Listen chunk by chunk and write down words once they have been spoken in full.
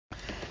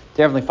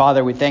Dear Heavenly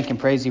Father, we thank and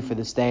praise you for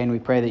this day, and we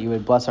pray that you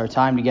would bless our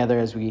time together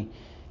as we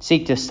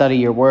seek to study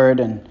your word,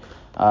 and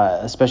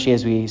especially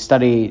as we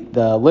study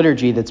the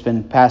liturgy that's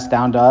been passed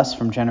down to us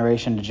from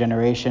generation to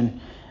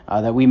generation,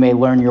 that we may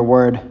learn your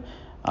word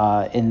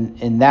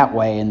in that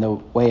way, in the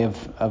way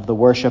of the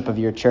worship of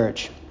your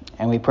church.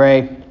 And we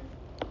pray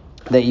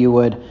that you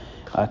would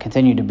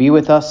continue to be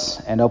with us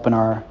and open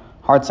our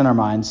hearts and our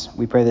minds.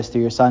 We pray this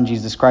through your Son,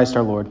 Jesus Christ,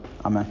 our Lord.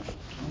 Amen.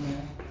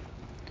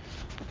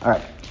 All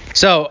right.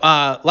 So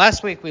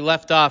last week we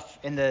left off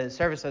in the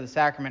service of the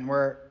sacrament.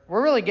 We're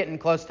really getting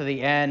close to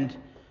the end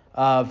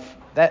of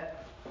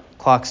that.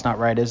 Clock's not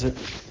right, is it?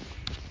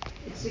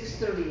 It's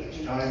 6:38.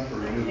 It's time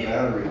for a new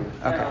battery.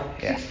 Okay.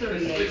 Yeah.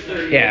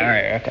 6:38. Yeah. All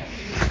right. Okay.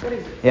 What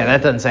is it? Yeah,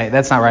 that doesn't say.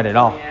 That's not right at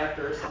all.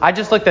 I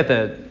just looked at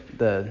the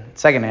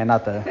second hand,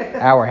 not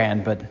the hour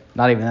hand, but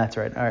not even that's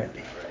right. All right.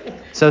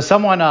 So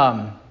someone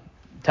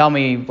tell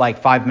me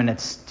like 5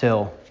 minutes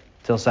till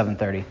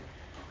 7:30.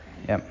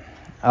 Yep.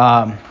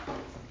 All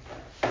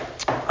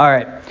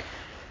right.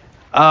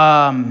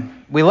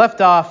 We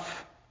left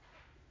off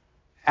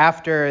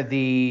after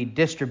the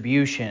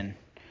distribution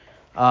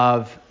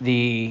of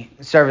the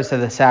service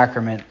of the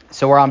sacrament.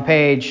 So we're on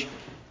page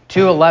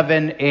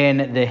 211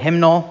 in the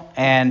hymnal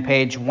and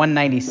page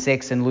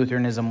 196 in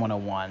Lutheranism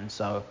 101.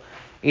 So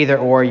either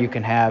or you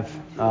can have.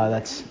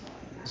 That's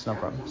no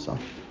problem. So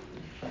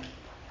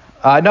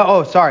no.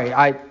 Oh, sorry.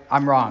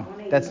 I'm wrong.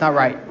 That's not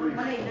right.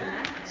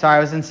 Sorry, I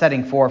was in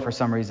setting 4 for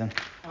some reason.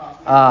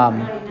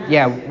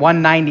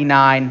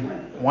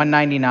 199,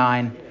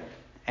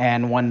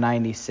 and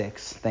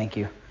 196. Thank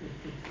you.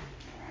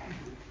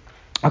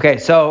 Okay,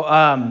 so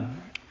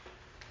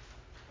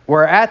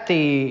we're at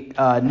the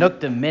Nunc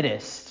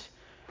Dimittis,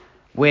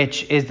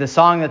 which is the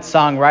song that's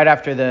sung right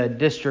after the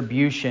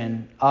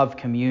distribution of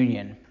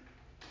communion.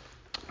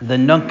 The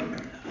Nunc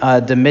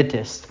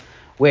Dimittis,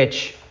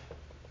 which...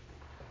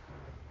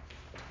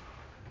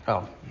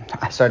 Oh,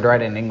 I started to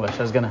write it in English.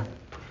 I was going to...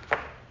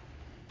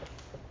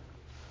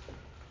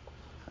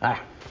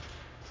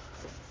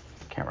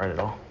 Can't write it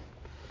all.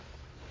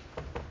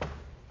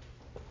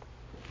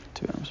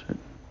 2 hours, right?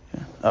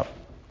 Yeah. Oh.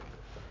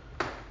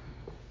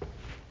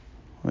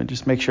 Let me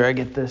just make sure I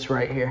get this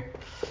right here.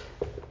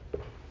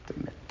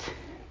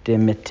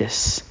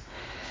 Dimittis.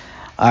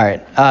 All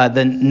right.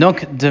 The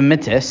Nunc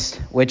Dimittis,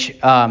 which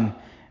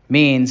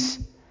means,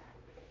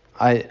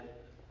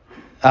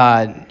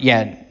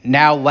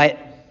 now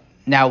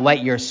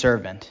let your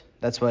servant.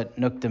 That's what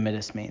Nunc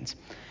Dimittis means.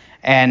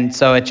 And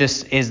so it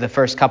just is the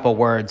first couple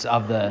words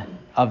of the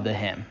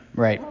hymn,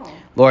 right?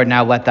 Lord,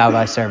 now let thou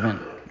thy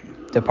servant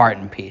depart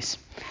in peace.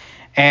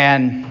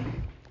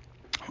 And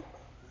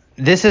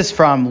this is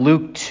from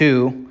Luke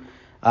 2,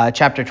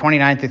 chapter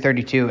 29 through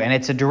 32, and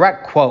it's a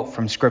direct quote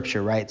from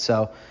Scripture, right?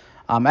 So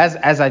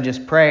as I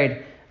just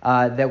prayed,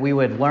 that we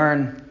would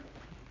learn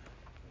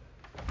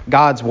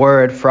God's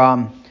word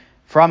from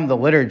the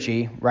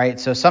liturgy, right?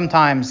 So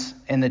sometimes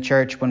in the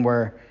church when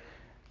we're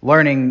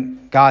learning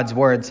God's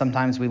word,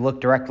 sometimes we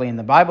look directly in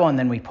the Bible and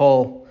then we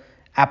pull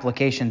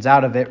applications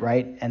out of it,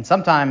 right? And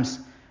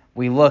sometimes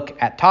we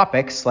look at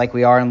topics like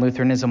we are in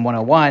Lutheranism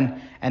 101,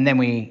 and then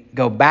we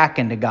go back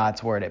into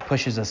God's word. It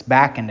pushes us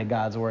back into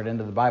God's word,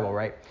 into the Bible,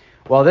 right?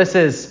 Well, this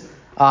is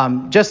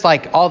just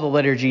like all the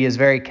liturgy is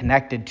very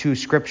connected to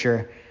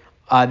Scripture.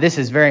 This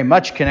is very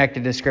much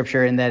connected to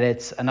Scripture in that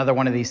it's another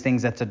one of these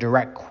things that's a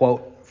direct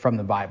quote from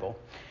the Bible.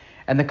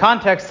 And the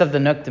context of the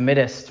Nunc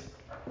Dimittis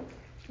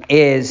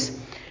is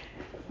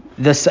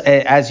this,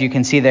 as you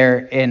can see there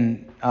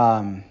in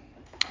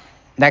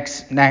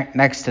next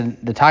to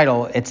the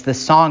title, it's the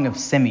Song of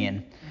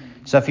Simeon.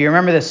 So if you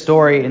remember this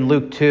story in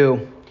Luke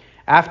 2,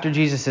 after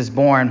Jesus is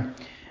born,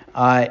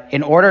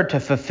 in order to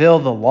fulfill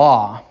the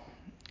law,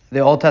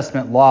 the Old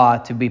Testament law,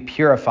 to be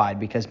purified,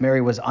 because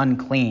Mary was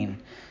unclean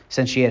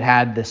since she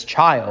had this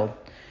child,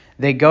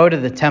 they go to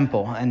the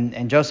temple,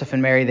 and Joseph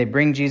and Mary, they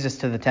bring Jesus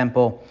to the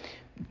temple,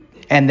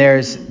 and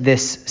there's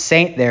this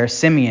saint there,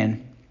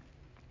 Simeon,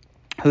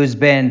 who's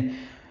been,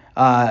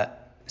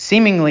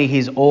 seemingly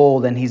he's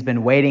old and he's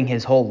been waiting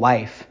his whole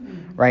life,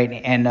 right?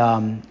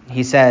 And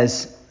he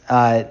says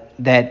that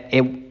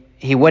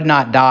he would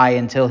not die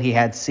until he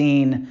had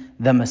seen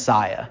the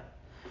Messiah,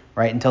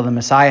 right? Until the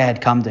Messiah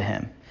had come to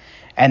him.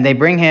 And they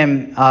bring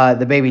him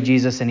the baby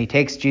Jesus, and he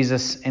takes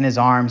Jesus in his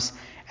arms,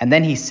 and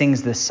then he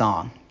sings this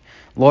song.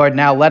 Lord,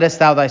 now lettest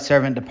thou thy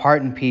servant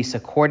depart in peace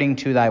according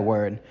to thy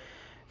word.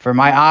 For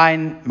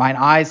mine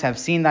eyes have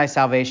seen thy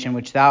salvation,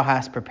 which thou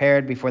hast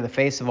prepared before the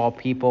face of all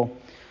people,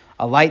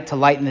 a light to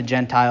lighten the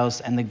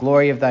Gentiles, and the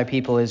glory of thy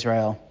people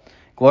Israel.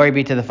 Glory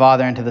be to the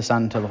Father, and to the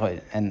Son, and to the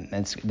Holy. And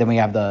then we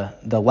have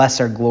the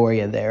lesser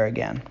Gloria there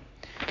again,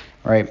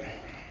 right?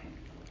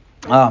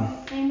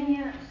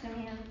 Simeon.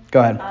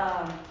 Go ahead.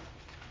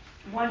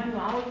 One who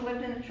always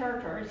lived in the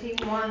church, or is he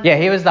one? Yeah,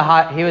 he was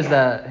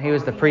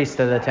the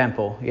priest of the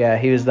temple. Yeah,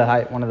 he was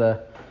one of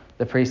the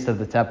priests of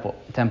the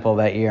temple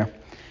that year.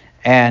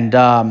 And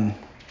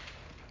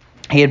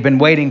he had been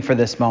waiting for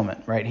this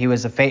moment, right? He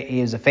was a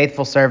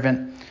faithful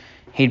servant.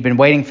 He'd been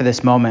waiting for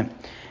this moment.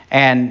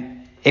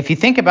 And if you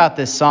think about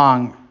this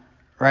song,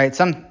 right,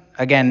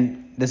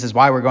 again, this is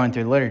why we're going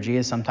through liturgy,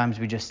 is sometimes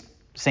we just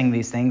sing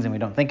these things and we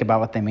don't think about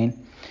what they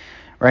mean,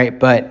 right?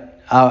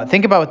 But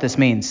think about what this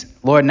means.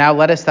 Lord, now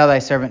lettest thou thy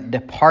servant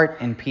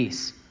depart in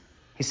peace.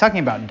 He's talking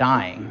about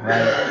dying,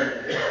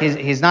 right?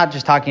 He's not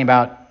just talking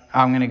about,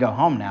 I'm going to go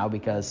home now,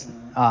 because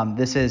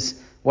this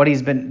is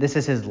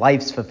his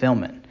life's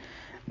fulfillment.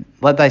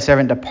 Let thy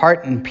servant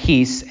depart in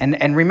peace.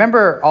 And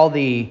remember all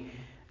the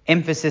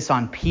emphasis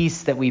on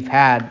peace that we've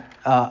had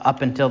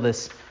up until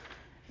this.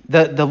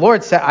 The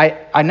Lord said,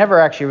 I never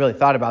actually really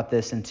thought about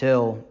this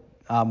until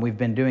we've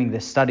been doing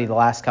this study the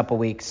last couple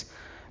weeks.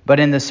 But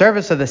in the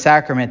service of the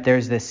sacrament,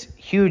 there's this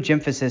huge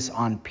emphasis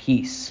on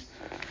peace,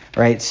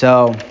 right?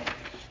 So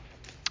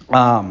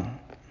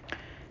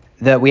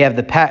that we have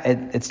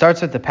it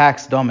starts with the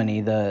Pax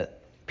Domini, the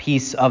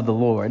peace of the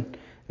Lord.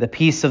 The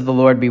peace of the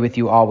Lord be with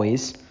you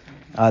always.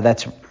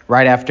 That's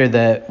right after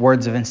the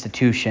words of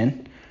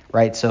institution,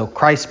 right? So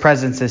Christ's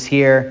presence is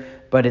here,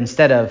 but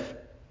instead of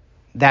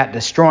that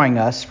destroying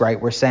us, right,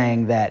 we're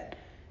saying that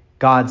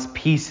God's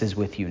peace is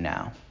with you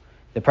now.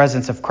 The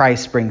presence of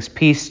Christ brings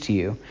peace to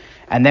you.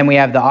 And then we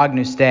have the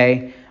Agnus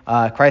Dei,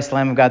 Christ the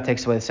Lamb of God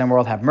takes away the sin of the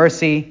world, have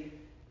mercy,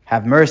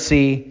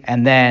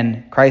 and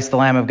then Christ the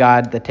Lamb of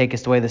God that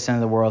takest away the sin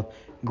of the world,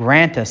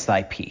 grant us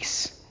thy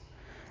peace,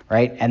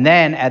 right? And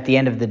then at the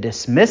end of the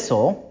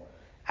dismissal,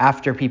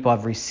 after people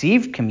have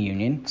received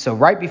communion, so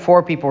right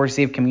before people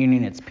receive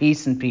communion, it's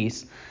peace and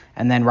peace,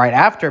 and then right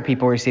after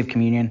people receive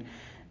communion,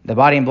 the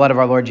body and blood of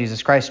our Lord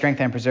Jesus Christ,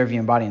 strengthen and preserve you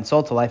in body and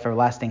soul to life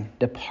everlasting,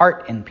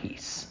 depart in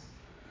peace,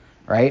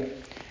 right?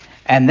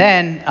 And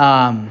then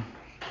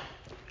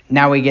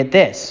now we get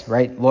this,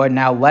 right? Lord,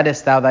 now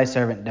lettest thou thy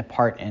servant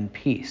depart in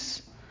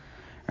peace,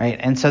 right?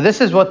 And so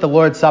this is what the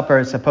Lord's Supper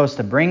is supposed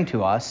to bring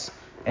to us,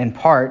 in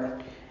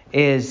part,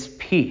 is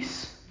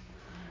peace.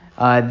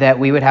 That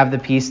we would have the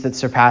peace that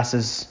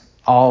surpasses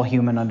all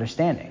human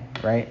understanding,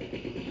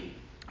 right?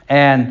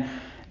 And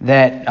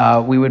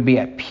that we would be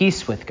at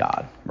peace with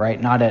God, right?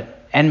 Not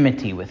at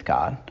enmity with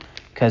God,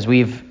 because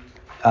we've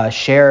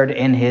shared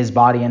in his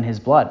body and his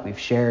blood. We've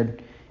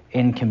shared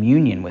in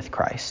communion with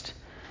Christ.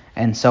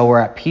 And so we're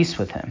at peace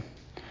with him.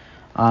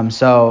 And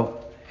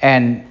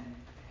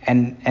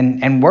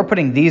we're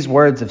putting these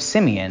words of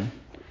Simeon,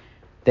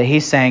 that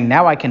he's saying,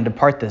 now I can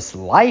depart this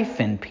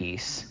life in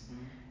peace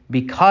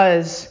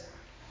because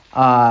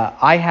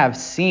I have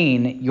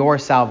seen your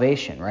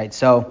salvation, right?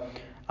 So,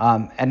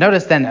 and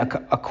notice then,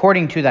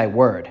 according to thy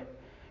word,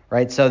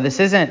 right? So this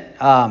isn't,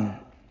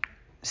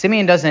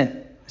 Simeon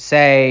doesn't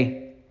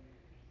say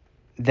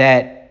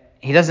that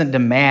he doesn't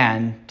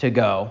demand to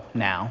go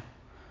now,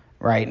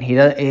 right?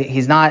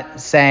 He's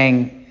not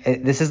saying,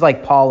 this is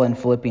like Paul in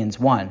Philippians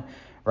 1,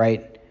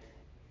 right?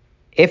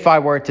 If I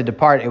were to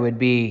depart, it would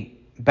be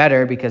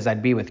better because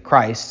I'd be with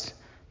Christ,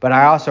 but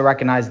I also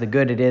recognize the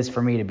good it is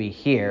for me to be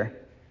here.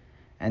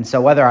 And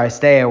so whether I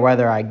stay or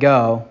whether I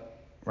go,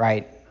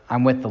 right,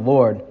 I'm with the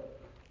Lord.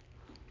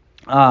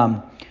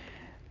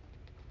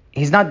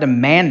 He's not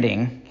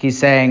demanding, he's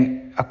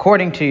saying,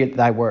 according to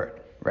thy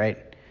word, right?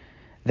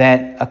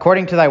 That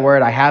according to thy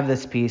word, I have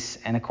this peace,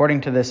 and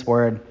according to this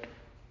word,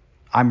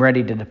 I'm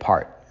ready to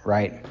depart,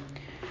 right?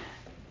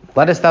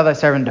 Lettest thou thy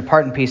servant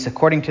depart in peace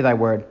according to thy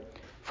word.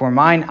 For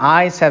mine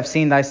eyes have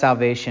seen thy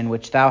salvation,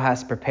 which thou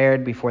hast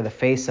prepared before the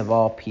face of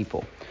all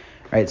people.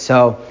 Right,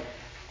 so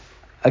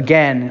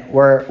again,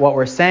 what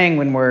we're saying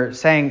when we're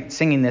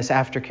singing this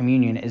after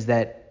communion is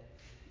that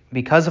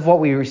because of what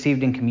we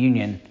received in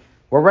communion,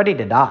 we're ready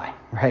to die,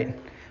 right?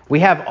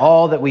 We have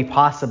all that we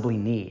possibly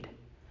need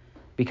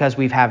because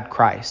we've had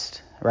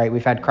Christ, right?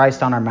 We've had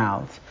Christ on our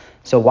mouths.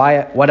 So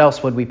what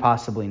else would we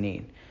possibly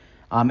need?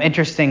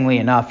 Interestingly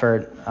enough,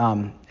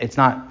 it's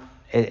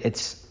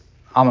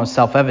almost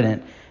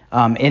self-evident,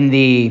 in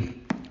the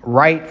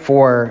rite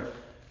for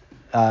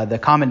the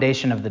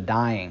commendation of the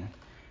dying,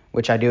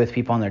 which I do with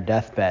people on their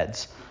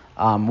deathbeds,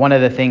 one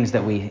of the things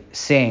that we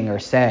sing or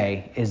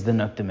say is the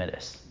Nunc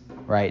Dimittis,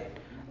 right?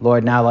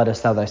 Lord, now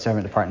lettest thou thy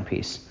servant depart in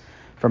peace,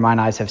 for mine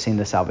eyes have seen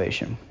the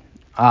salvation,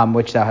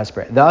 which thou hast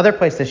prepared. The other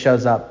place that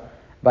shows up,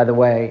 by the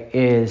way,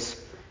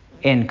 is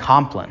in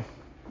Compline,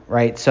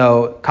 right?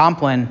 So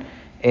Compline,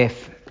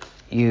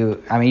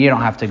 you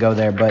don't have to go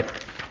there, but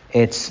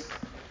it's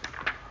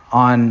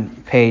on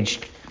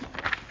page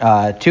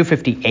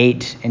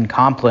 258 in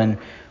Compline.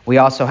 We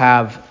also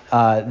have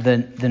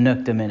the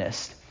Nunc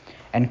Dimittis.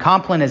 And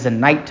Compline is a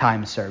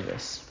nighttime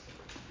service,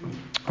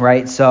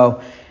 right?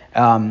 So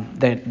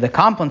the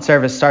Compline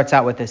service starts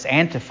out with this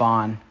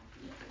antiphon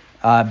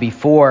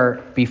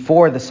before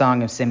the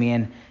Song of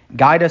Simeon.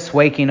 Guide us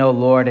waking, O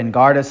Lord, and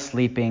guard us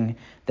sleeping,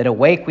 that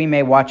awake we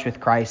may watch with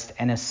Christ,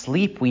 and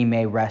asleep we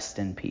may rest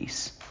in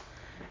peace.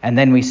 And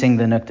then we sing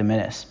the Nunc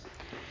Dimittis.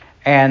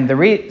 And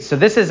so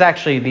this is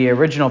actually the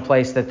original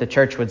place that the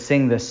church would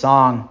sing this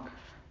song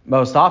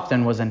most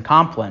often was in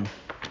Compline.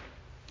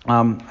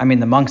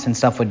 The monks and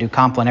stuff would do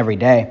Compline every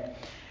day.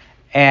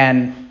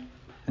 And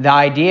the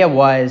idea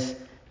was,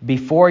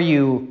 before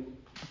you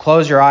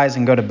close your eyes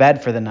and go to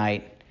bed for the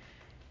night,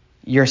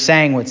 you're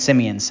saying what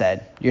Simeon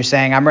said. You're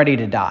saying, I'm ready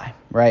to die,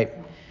 right?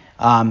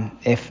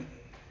 If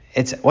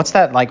it's, what's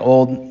that like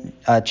old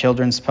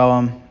children's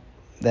poem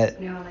that,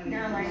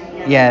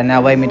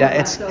 now lay me down.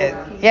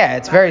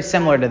 It's very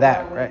similar to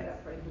that, right?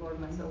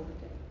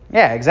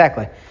 Yeah,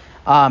 exactly.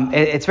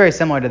 It's very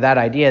similar to that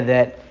idea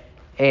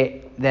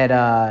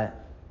that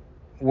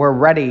we're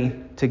ready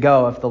to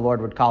go if the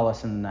Lord would call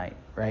us in the night,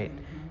 right?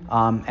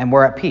 And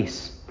we're at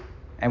peace,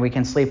 and we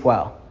can sleep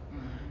well,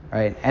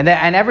 right? And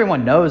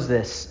everyone knows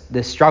this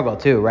struggle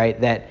too, right?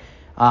 That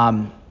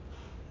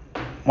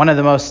one of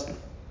the most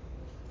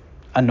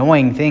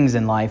annoying things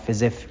in life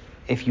is if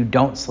you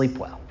don't sleep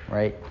well,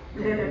 right?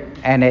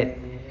 And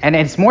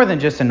it's more than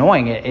just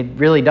annoying. It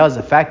really does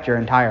affect your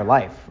entire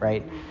life,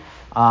 right?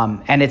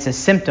 And it's a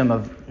symptom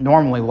of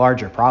normally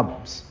larger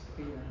problems,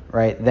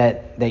 right?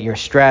 That you're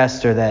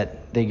stressed, or that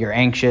you're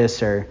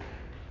anxious, or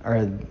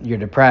you're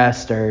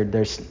depressed, or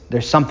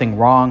there's something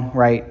wrong,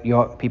 right?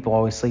 People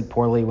always sleep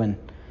poorly when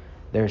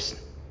there's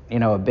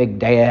a big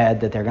day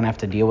ahead that they're going to have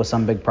to deal with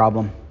some big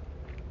problem.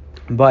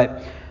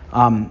 But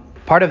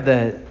part of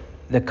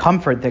the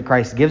comfort that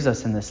Christ gives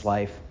us in this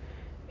life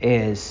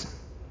is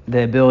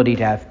the ability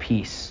to have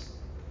peace.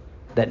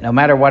 That no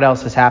matter what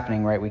else is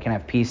happening, right, we can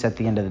have peace at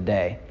the end of the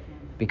day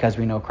because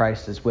we know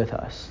Christ is with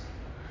us.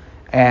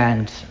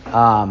 And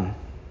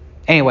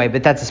anyway,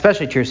 but that's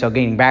especially true. So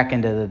getting back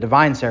into the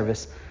divine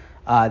service,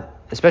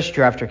 especially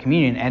true after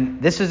communion.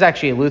 And this is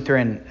actually a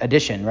Lutheran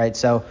addition, right?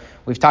 So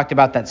we've talked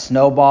about that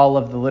snowball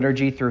of the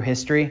liturgy through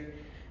history,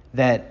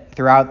 that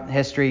throughout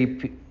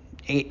history,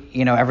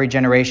 every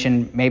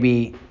generation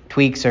maybe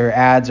tweaks or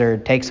adds or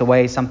takes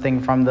away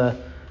something from the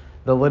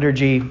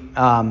liturgy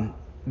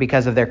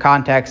because of their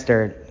context,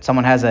 or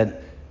someone has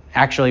a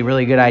actually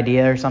really good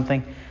idea or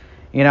something.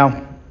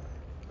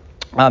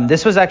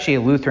 This was actually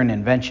a Lutheran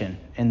invention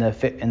in the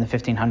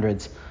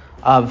 1500s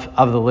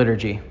of the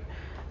liturgy,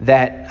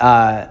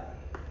 that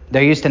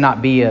there used to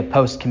not be a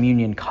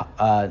post-communion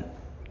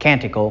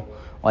canticle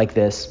like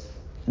this.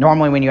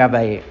 Normally when you have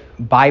a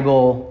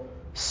Bible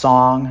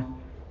song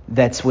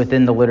that's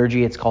within the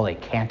liturgy, it's called a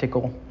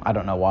canticle. I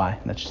don't know why.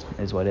 That just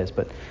is what it is.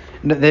 But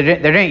there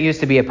didn't used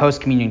to be a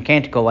post-communion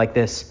canticle like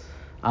this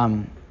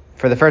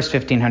for the first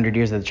 1,500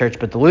 years of the church.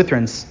 But the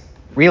Lutherans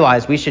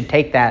realized we should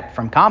take that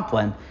from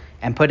Compline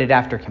and put it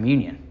after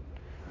communion,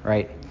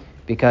 right?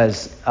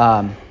 Because,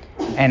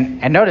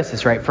 and notice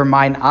this, right? For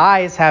mine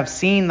eyes have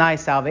seen thy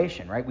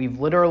salvation, right? We've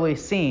literally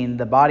seen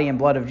the body and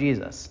blood of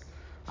Jesus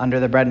under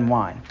the bread and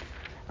wine.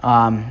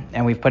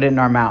 And we've put it in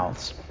our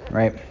mouths,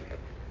 right?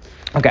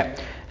 Okay,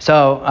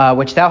 so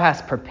which thou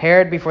hast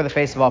prepared before the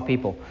face of all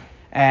people.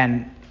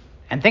 And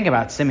think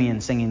about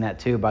Simeon singing that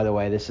too, by the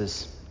way. This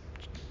is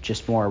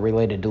just more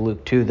related to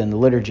Luke 2 than the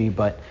liturgy,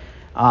 but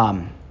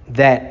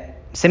that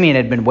Simeon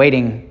had been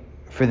waiting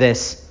for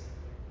this,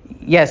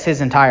 yes,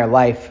 his entire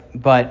life,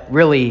 but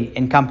really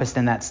encompassed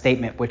in that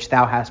statement, which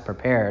thou hast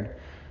prepared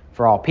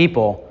for all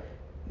people.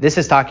 This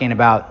is talking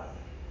about,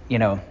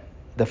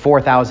 the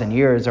 4,000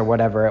 years or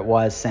whatever it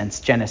was since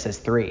Genesis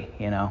 3,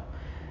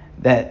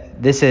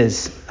 that this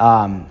is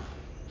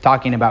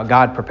talking about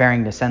God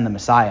preparing to send the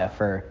Messiah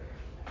for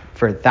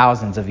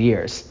thousands of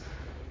years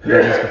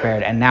that he's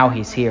prepared, and now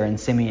he's here, and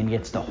Simeon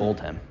gets to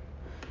hold him,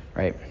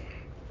 right?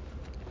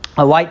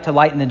 A light to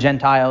lighten the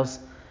Gentiles,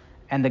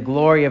 and the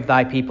glory of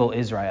thy people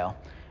Israel,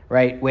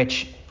 right?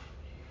 Which,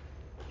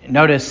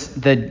 notice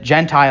the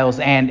Gentiles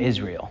and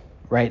Israel,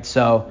 right?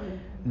 So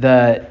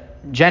the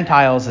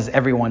Gentiles is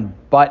everyone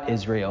but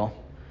Israel,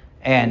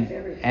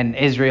 and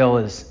Israel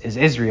is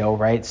Israel,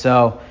 right?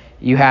 So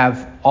you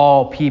have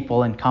all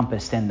people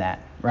encompassed in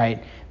that,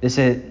 right?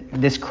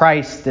 This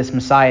Christ, this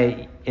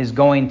Messiah, is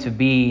going to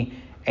be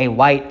a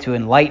light to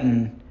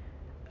enlighten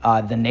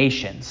the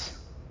nations.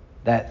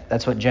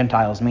 That's what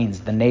Gentiles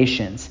means, the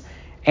nations.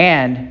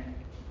 And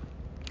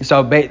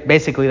so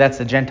basically that's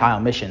the Gentile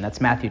mission. That's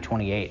Matthew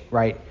 28,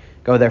 right?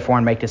 Go therefore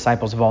and make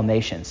disciples of all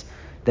nations.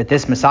 That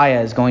this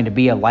Messiah is going to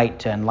be a light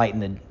to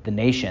enlighten the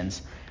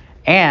nations.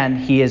 And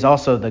he is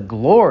also the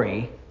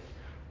glory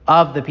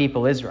of the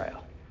people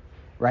Israel,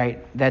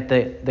 right? That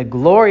the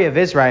glory of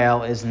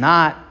Israel is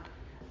not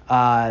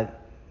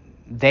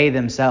they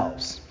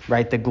themselves,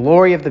 right? The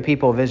glory of the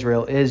people of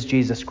Israel is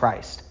Jesus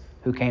Christ,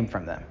 who came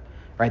from them,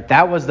 right?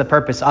 That was the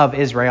purpose of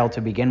Israel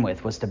to begin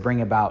with, was to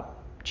bring about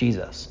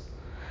Jesus.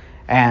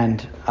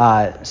 And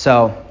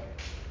so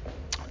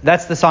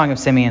that's the Song of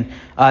Simeon.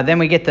 Then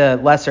we get the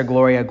Lesser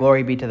Gloria.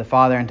 Glory be to the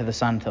Father, and to the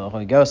Son, and to the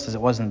Holy Ghost, as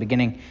it was in the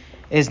beginning,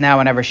 is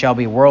now, and ever shall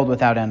be, world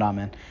without end.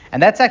 Amen.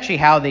 And that's actually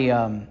how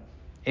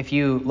if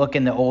you look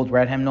in the old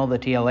red hymnal, the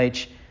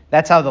TLH,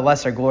 that's how the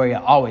Lesser Gloria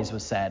always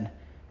was said,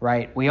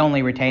 right? We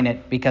only retain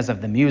it because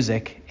of the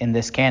music in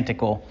this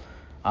canticle.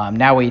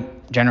 Now we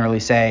generally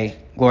say,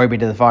 glory be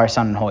to the Father,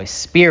 Son, and Holy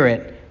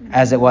Spirit,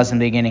 as it was in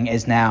the beginning,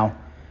 is now,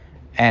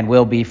 and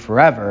will be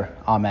forever.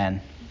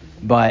 Amen.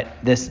 But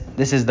this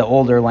is the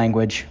older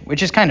language,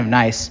 which is kind of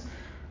nice.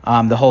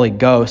 The Holy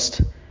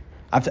Ghost.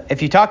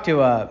 If you talk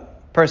to a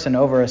person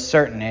over a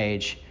certain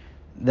age,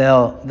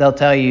 they'll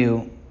tell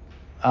you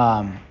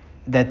that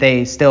that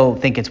they still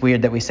think it's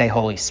weird that we say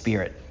Holy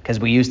Spirit, because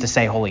we used to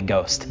say Holy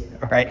Ghost,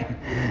 right?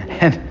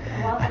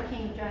 Well, the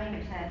King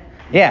James had.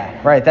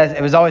 Yeah, right.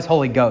 It was always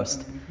Holy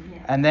Ghost. Yeah.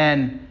 And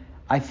then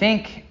I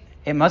think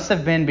it must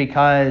have been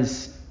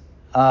because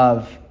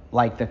of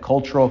like the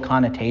cultural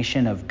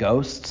connotation of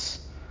ghosts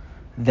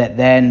that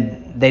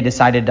then they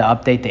decided to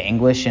update the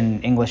English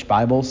in English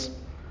Bibles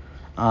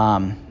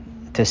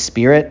to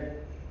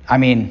spirit. I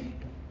mean,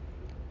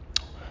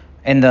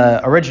 in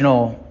the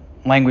original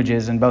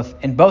languages, in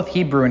both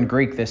Hebrew and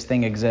Greek, this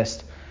thing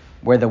exists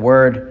where the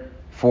word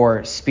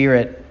for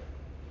spirit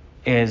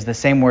is the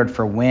same word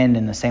for wind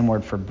and the same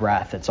word for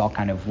breath. It's all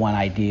kind of one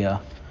idea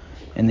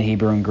in the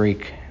Hebrew and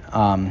Greek.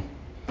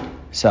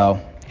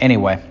 So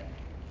anyway,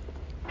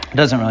 it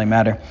doesn't really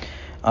matter.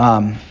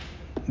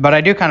 But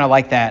I do kind of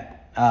like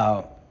that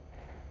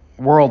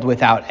world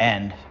without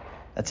end.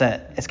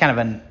 It's kind of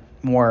a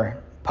more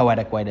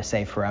poetic way to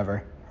say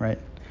forever, right?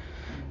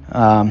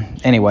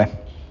 Anyway,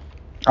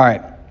 all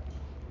right.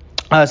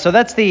 So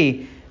that's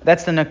the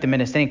Nunc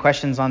Dimittis. Any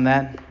questions on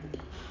that?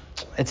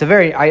 It's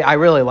I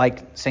really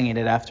like singing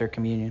it after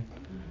communion.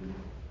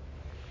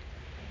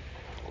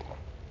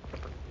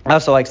 I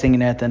also like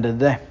singing it at the end of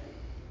the day.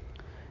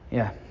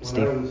 Yeah,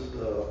 Steve. When I was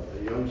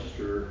a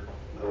youngster,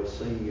 I was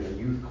singing in a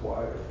youth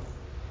choir.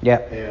 Yeah.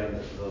 And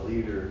the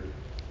leader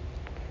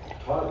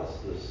taught us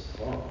this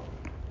song.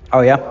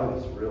 Oh, yeah? So I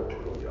was real young.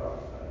 I don't know,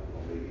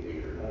 maybe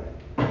 8 or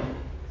 9.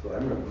 So I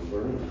remember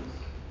learning this.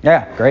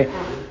 Yeah, great.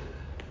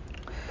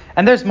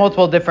 And there's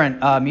multiple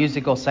different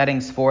musical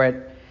settings for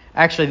it.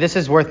 Actually, this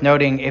is worth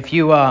noting. If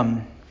you, let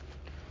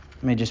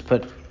me just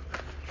put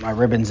my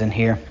ribbons in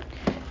here.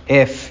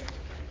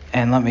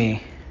 And let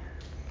me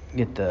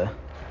get the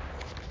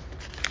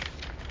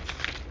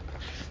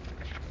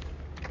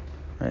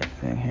right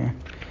thing here.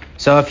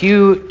 So if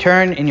you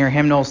turn in your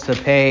hymnals to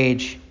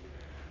page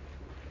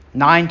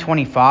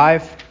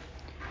 925,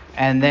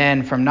 and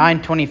then from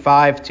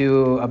 925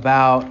 to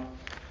about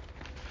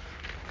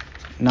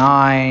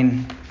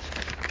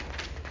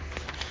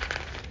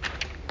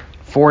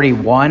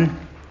 941,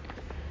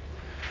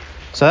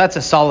 so that's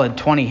a solid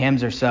 20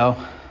 hymns or so,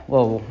 a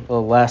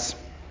little less.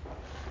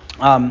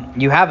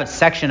 You have a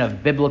section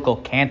of biblical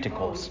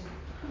canticles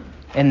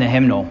in the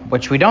hymnal,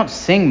 which we don't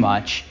sing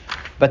much,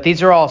 but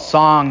these are all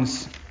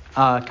songs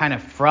kind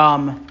of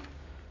from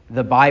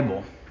the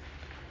Bible.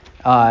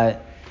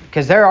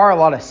 Because there are a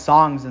lot of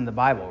songs in the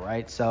Bible,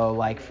 right? So,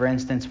 like, for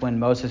instance, when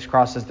Moses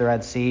crosses the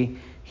Red Sea,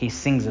 he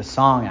sings a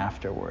song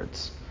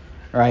afterwards,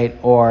 right?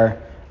 Or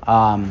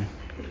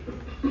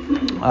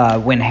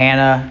when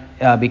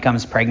Hannah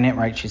becomes pregnant,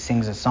 right, she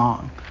sings a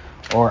song.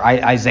 Or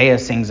Isaiah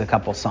sings a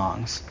couple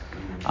songs.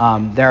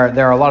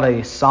 There are a lot of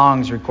these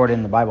songs recorded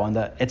in the Bible, and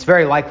it's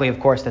very likely, of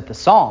course, that the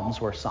Psalms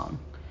were sung.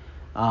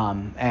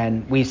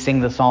 And we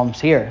sing the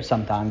Psalms here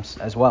sometimes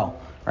as well,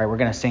 right? We're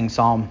going to sing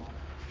Psalm,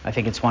 I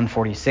think it's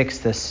 146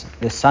 this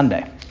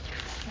Sunday.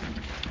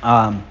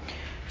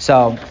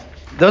 So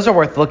those are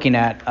worth looking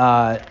at.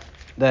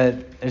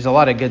 There's a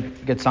lot of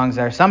good songs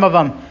there. Some of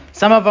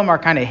them are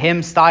kind of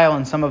hymn style,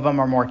 and some of them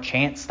are more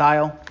chant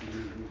style.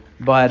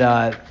 But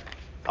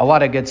a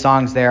lot of good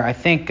songs there. I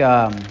think.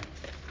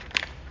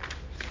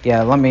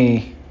 Let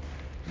me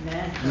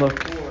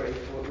 924 is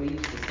what we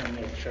used to sing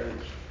at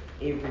church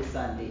every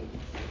Sunday.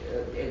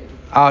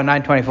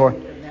 924.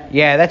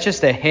 Yeah, that's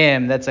just a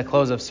hymn. That's a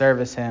close of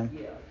service hymn.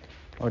 Yeah.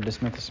 Or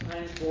dismiss.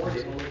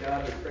 940, Holy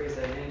God, we praise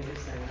thy name. We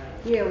sang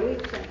that. Yeah, we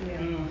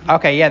sent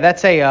Okay, yeah,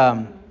 that's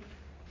a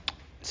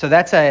so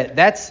that's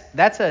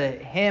a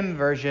hymn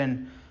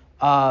version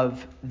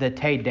of the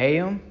Te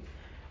Deum,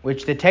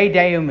 which the Te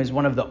Deum is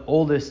one of the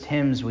oldest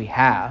hymns we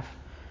have.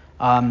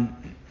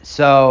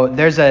 So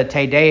there's a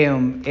Te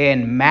Deum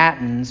in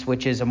Matins,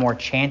 which is a more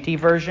chanty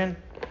version,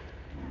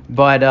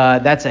 but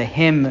that's a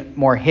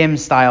more hymn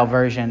style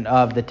version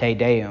of the Te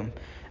Deum.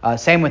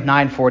 Same with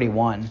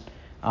 941.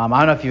 I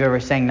don't know if you've ever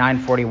sang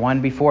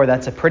 941 before.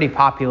 That's a pretty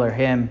popular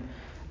hymn,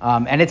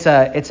 and it's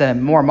a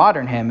more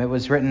modern hymn. It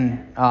was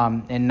written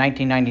in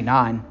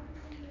 1999.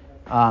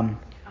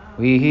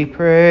 We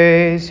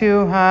praise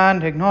you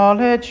and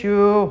acknowledge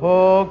you,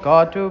 O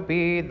God, to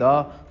be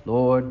the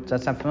Lord. Does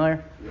that sound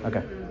familiar?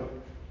 Okay.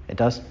 It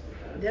does?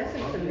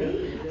 Doesn't to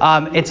me.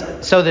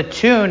 So the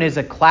tune is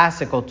a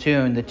classical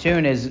tune. The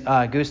tune is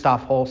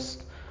Gustav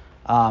Holst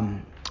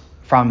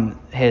from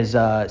his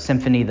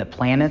symphony The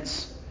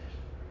Planets.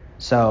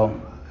 So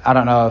I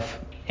don't know if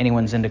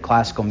anyone's into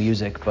classical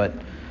music, but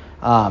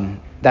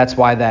that's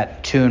why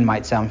that tune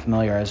might sound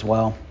familiar as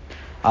well.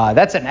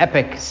 That's an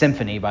epic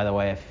symphony, by the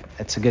way.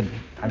 It's a good.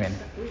 I mean,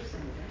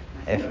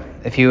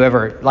 if you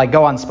ever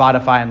go on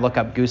Spotify and look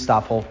up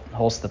Gustav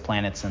Holst The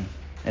Planets, and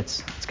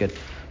it's good.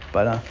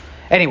 But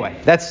anyway,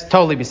 that's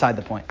totally beside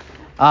the point.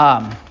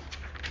 What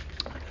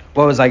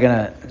was I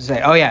gonna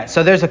say? Oh yeah,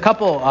 so there's a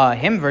couple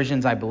hymn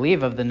versions, I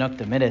believe, of the Nunc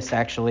Dimittis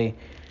actually.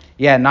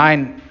 Yeah,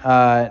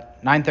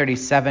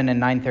 937 and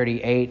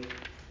 938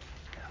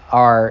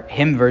 are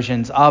hymn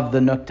versions of the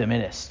Nunc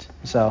Dimittis.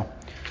 So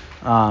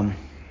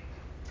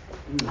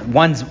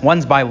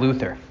one's by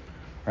Luther,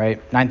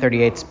 right?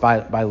 938's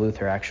by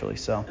Luther, actually.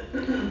 So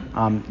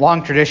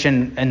long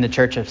tradition in the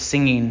church of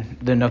singing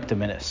the Nunc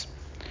Dimittis.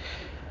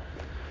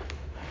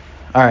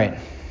 All right.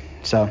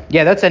 So,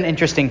 yeah, that's an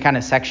interesting kind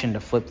of section to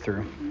flip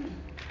through.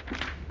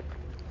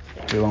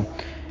 If you will.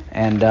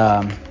 And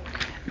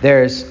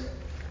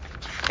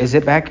is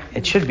it back?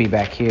 It should be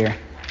back here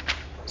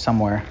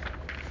somewhere.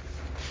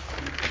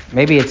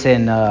 Maybe it's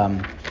in,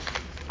 I'm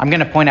going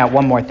to point out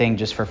one more thing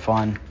just for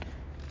fun.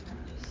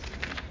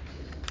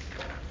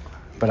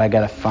 But I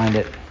got to find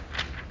it.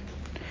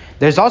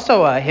 There's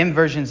also hymn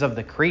versions of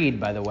the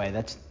Creed, by the way.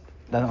 That's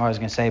what I was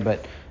going to say,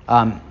 but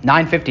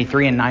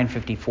 953 and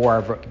 954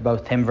 are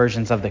both hymn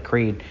versions of the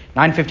Creed.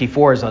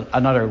 954 is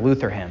another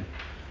Luther hymn,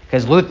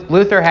 because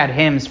Luther had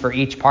hymns for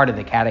each part of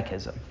the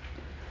catechism.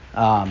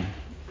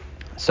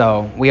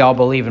 So we all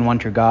believe in one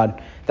true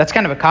God. That's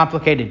kind of a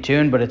complicated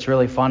tune, but it's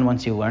really fun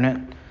once you learn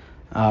it.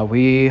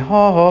 We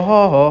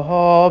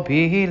all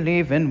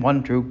believe in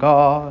one true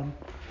God.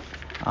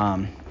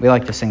 We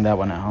like to sing that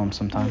one at home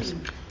sometimes.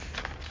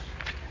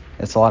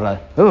 It's a lot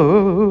of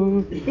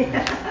ooh.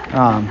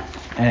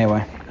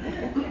 Anyway.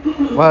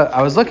 Well,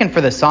 I was looking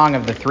for the song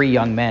of the three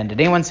young men.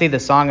 Did anyone see the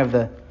song of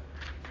the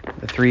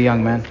three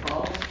young men?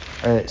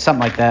 Or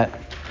something like that.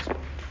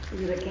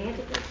 Is it a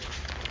canticle?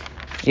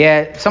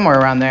 Yeah, somewhere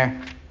around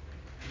there.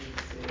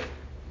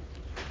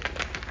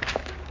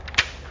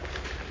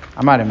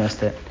 I might have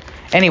missed it.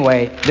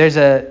 Anyway,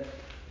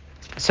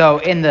 so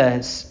in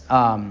the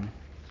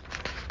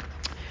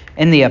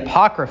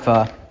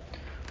Apocrypha,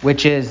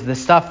 which is the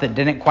stuff that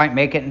didn't quite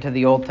make it into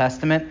the Old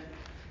Testament,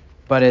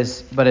 but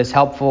is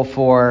helpful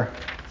for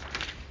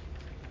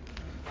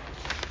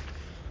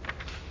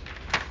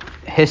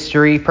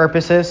history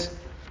purposes,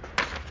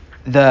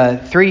 the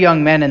three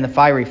young men in the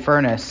fiery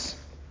furnace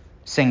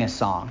sing a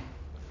song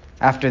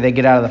after they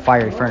get out of the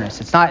fiery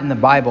furnace. It's not in the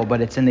Bible,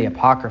 but it's in the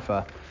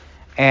Apocrypha.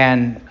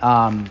 And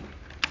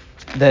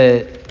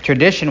the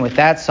tradition with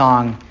that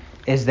song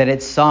is that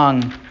it's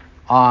sung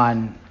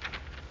on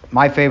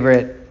my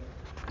favorite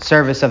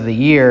service of the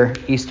year,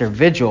 Easter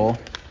Vigil,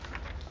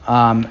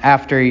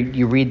 after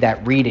you read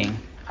that reading.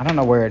 I don't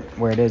know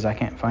where it is. I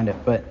can't find it,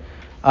 but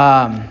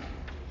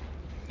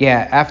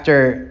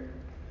after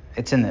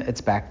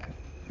it's back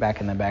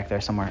in the back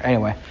there somewhere.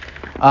 Anyway,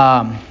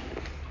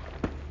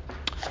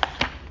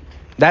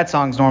 that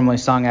song's normally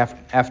sung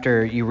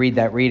after you read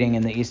that reading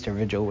in the Easter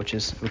Vigil, which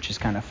is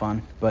kind of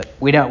fun. But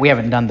we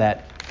haven't done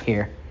that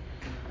here.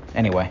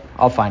 Anyway,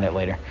 I'll find it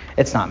later.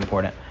 It's not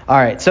important. All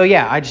right. So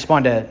yeah, I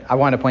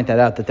wanted to point that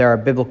out, that there are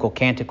biblical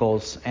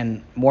canticles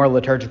and more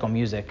liturgical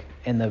music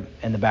in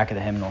the back of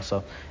the hymnal.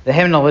 So the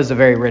hymnal is a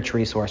very rich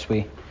resource.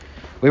 We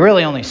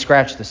really only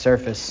scratched the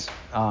surface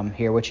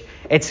here, which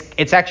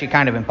it's actually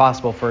kind of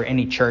impossible for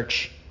any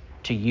church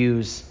to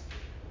use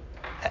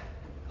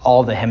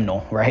all the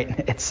hymnal,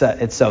 right? It's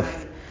so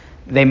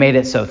they made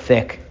it so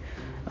thick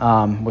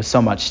with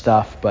so much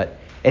stuff, but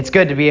it's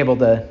good to be able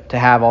to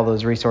have all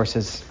those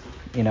resources,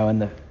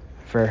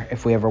 for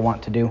if we ever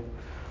want to do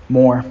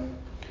more.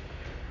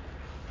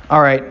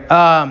 All right.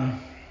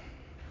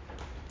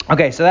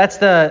 Okay, so that's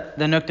the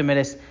Nunc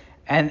Dimittis.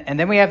 And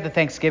then we have the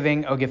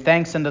Thanksgiving. Oh, give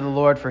thanks unto the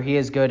Lord, for he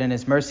is good, and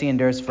his mercy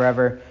endures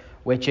forever,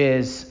 which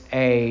is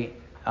a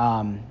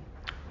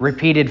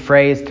repeated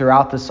phrase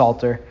throughout the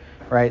Psalter,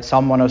 right?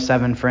 Psalm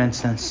 107, for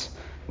instance,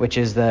 which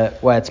is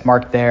it's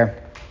marked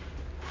there.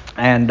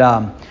 And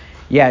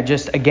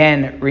just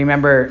again,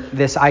 remember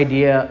this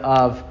idea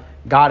of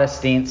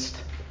Gottesdienst,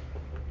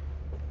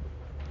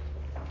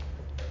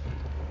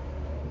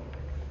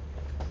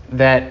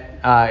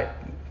 that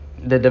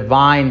the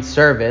divine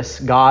service,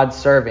 God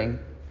serving,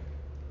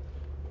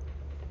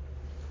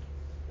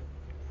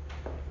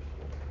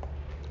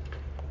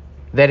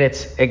 that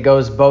it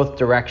goes both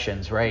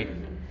directions, right?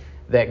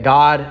 That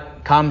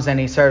God comes and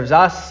he serves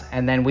us,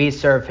 and then we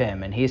serve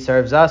him, and he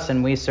serves us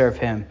and we serve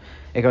him.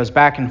 It goes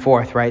back and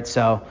forth, right?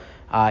 So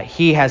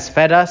he has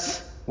fed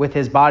us with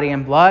his body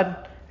and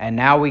blood, and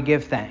now we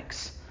give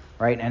thanks,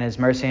 right? And his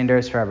mercy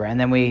endures forever. And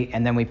then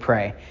we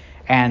pray.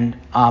 And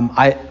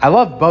I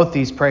love both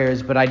these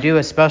prayers, but I do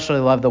especially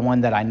love the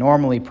one that I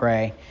normally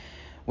pray,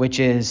 which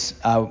is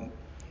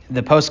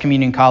the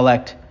post-communion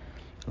collect.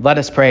 Let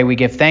us pray. We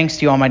give thanks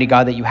to you, Almighty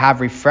God, that you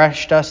have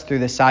refreshed us through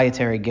this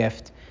salutary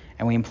gift,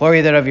 and we implore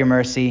you that of your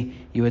mercy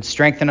you would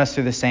strengthen us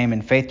through the same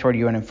in faith toward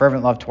you and in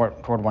fervent love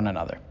toward one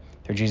another.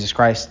 Through Jesus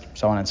Christ,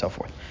 so on and so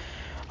forth.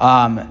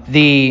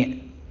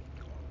 I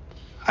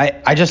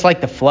just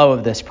like the flow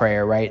of this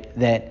prayer, right?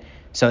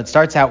 So it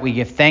starts out, we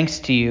give thanks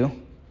to you.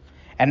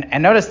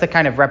 And notice the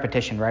kind of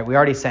repetition, right? We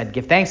already said,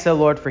 give thanks to the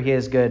Lord, for he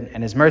is good,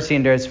 and his mercy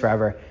endures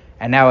forever.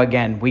 And now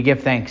again, we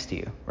give thanks to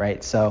you,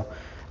 right? So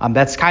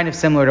that's kind of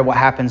similar to what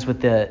happens with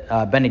the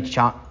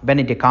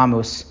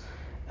Benedicamus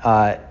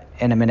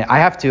in a minute. I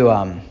have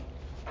to,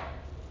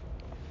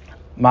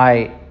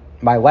 my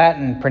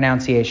Latin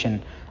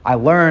pronunciation, I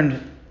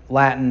learned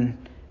Latin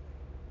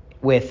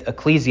with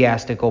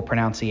ecclesiastical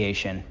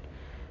pronunciation,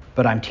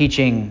 but I'm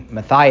teaching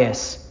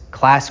Matthias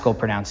classical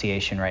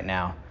pronunciation right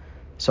now.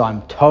 so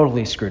I'm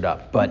totally screwed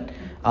up. But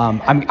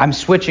I'm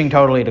switching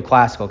totally to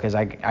classical because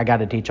I got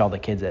to teach all the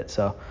kids it.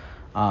 So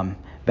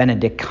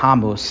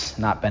Benedicamus,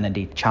 not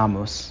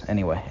Benedictamus.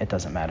 Anyway, it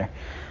doesn't matter.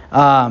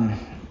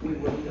 We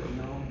wouldn't have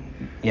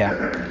known.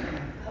 Yeah,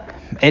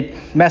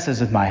 it messes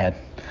with my head.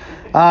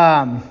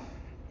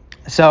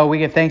 So we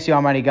give thanks to you,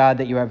 Almighty God,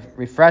 that you have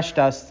refreshed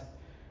us.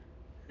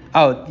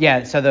 Oh,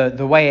 yeah, so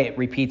the way it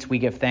repeats, we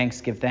give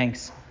thanks,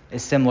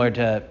 is similar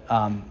to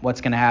what's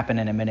going to happen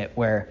in a minute,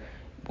 where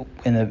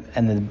in the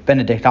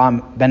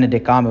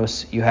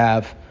Benedicamus, you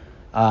have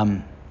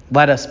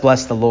let us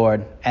bless the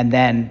Lord, and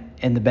then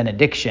in the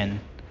benediction,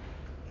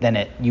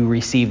 then you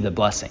receive the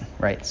blessing,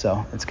 right?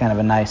 So it's kind of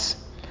a nice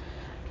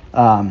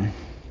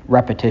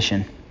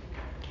repetition.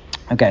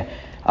 Okay.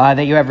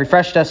 That you have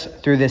refreshed us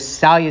through this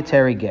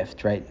salutary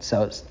gift, right?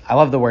 So I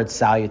love the word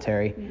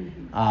salutary,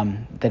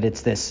 that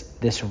it's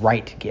this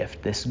right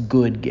gift, this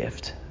good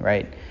gift,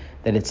 right?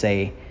 That it's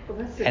an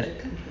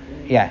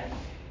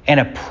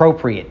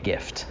appropriate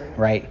gift,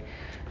 right?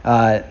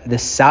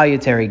 This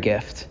salutary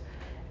gift.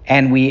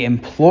 And we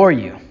implore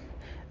you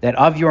that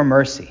of your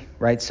mercy,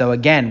 right? So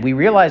again, we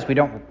realize we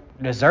don't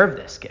deserve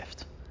this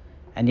gift,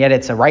 and yet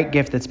it's a right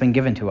gift that's been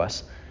given to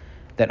us,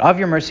 that of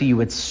your mercy you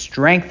would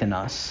strengthen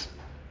us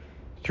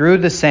through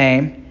the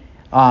same.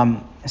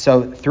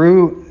 So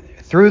through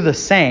the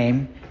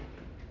same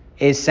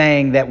is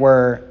saying that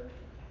we're,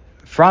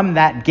 from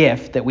that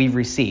gift that we've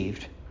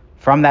received,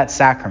 from that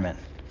sacrament,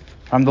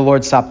 from the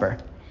Lord's Supper,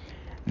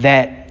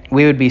 that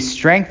we would be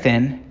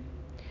strengthened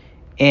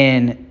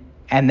in,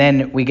 and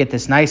then we get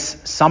this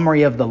nice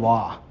summary of the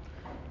law,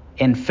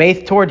 in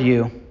faith toward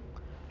you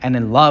and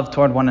in love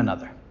toward one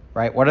another,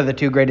 right? What are the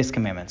two greatest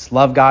commandments?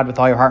 Love God with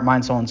all your heart,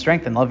 mind, soul, and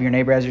strength, and love your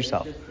neighbor as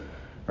yourself.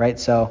 Right,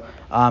 so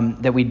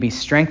that we'd be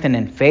strengthened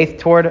in faith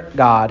toward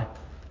God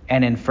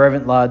and in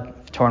fervent love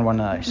toward one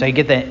another. So you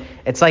get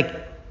it's like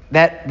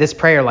that. This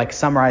prayer like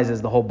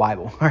summarizes the whole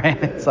Bible, right?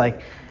 It's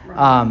like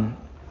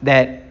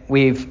that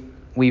we've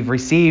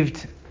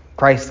received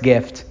Christ's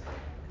gift,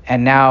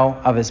 and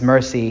now of His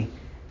mercy,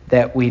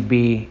 that we'd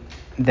be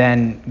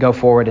then go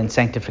forward in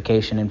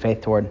sanctification and faith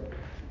toward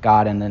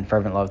God and then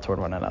fervent love toward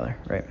one another,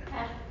 right?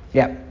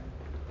 Yeah.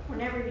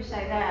 Whenever you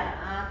say that,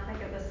 I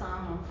think of the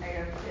song on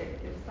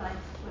 806, gives thanks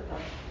with a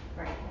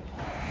grateful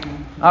heart.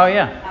 Oh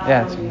yeah,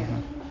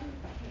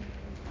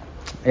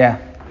 yeah.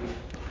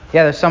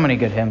 There's so many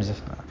good hymns.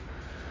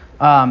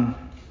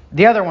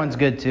 The other one's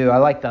good too. I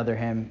like the other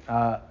hymn,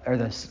 or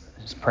this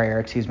prayer.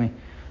 Excuse me.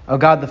 O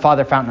God, the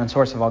Father, fountain and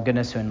source of all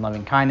goodness, who in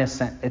loving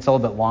kindness it's a little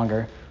bit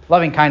longer.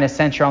 Loving kindness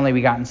sent your only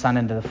begotten Son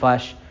into the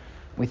flesh.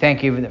 We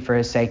thank you that for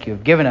His sake you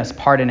have given us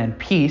pardon and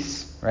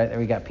peace. Right there,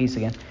 we got peace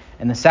again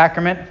in the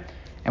sacrament.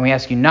 And we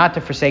ask you not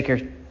to forsake your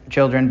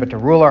children, but to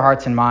rule our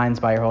hearts and minds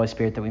by your Holy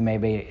Spirit, that we may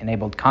be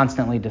enabled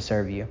constantly to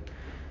serve you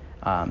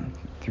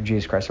through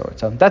Jesus Christ our Lord.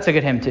 So that's a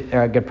good hymn,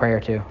 a good prayer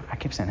too. I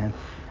keep saying hymn,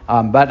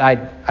 but I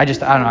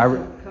don't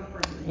know.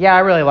 I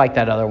really like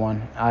that other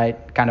one. I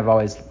kind of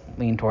always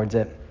lean towards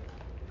it.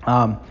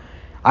 I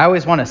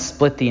always want to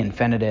split the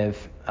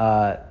infinitive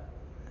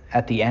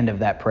at the end of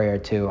that prayer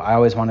too. I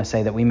always want to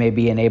say that we may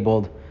be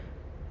enabled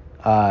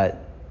to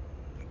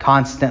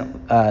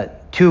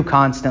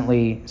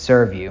constantly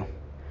serve you,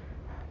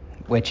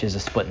 which is a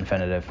split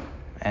infinitive.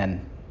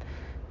 And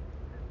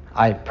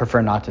I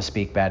prefer not to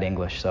speak bad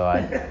English, so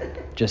I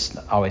just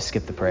always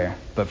skip the prayer.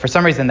 But for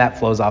some reason that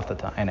flows off the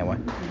tongue. Anyway.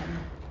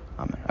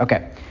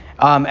 Okay.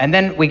 And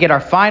then we get our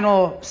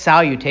final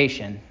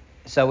salutation.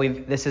 So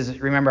this is,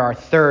 remember, our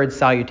third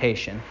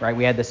salutation, right?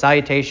 We had the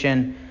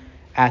salutation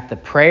at the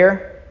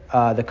prayer,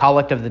 the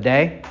collect of the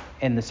day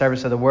in the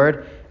service of the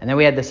word. And then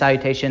we had the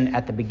salutation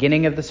at the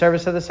beginning of the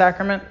service of the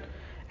sacrament.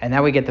 And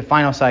now we get the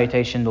final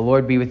salutation, the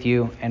Lord be with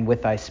you and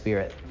with thy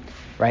spirit,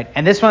 right?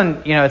 And this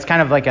one, it's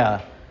kind of like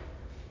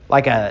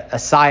a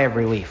sigh of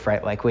relief,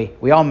 right? Like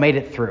we all made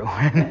it through.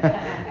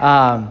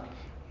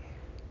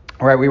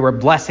 Right? We were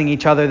blessing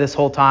each other this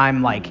whole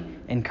time, like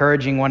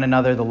encouraging one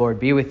another, the Lord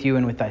be with you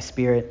and with thy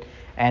spirit.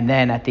 And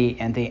then at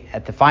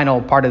the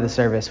final part of the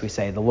service, we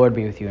say, the Lord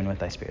be with you and with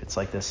thy spirit. It's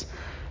like this,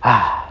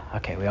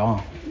 okay, we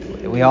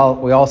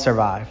all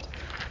survived.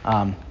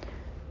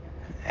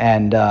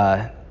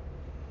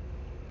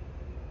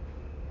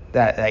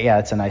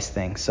 It's a nice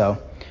thing. So,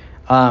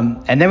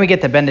 and then we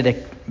get the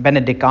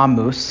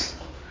Benedicamus.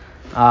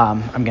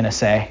 I'm gonna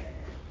say,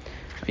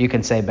 you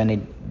can say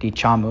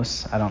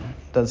Benedicamus.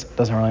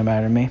 Doesn't really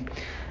matter to me.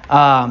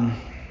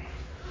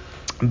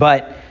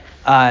 But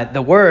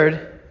the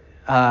word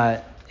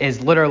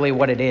is literally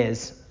what it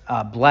is.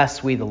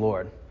 Bless we the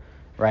Lord,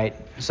 right?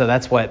 So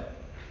that's what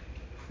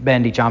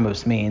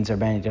Benedicamus means, or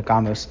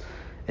Benedicamus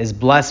is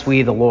bless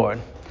we the Lord.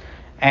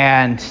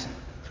 And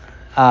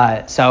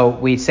so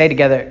we say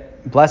together,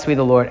 bless we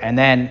the Lord, and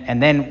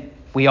then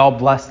we all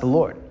bless the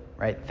Lord,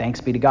 right?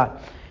 Thanks be to God.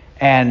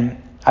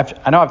 And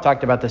I know I've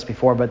talked about this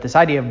before, but this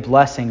idea of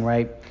blessing,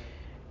 right?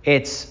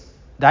 The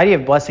idea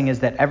of blessing is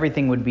that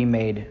everything would be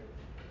made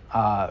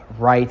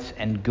right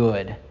and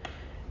good.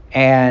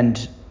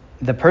 And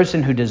the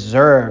person who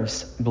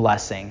deserves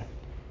blessing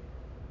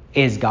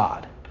is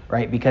God,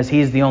 right? Because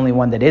he's the only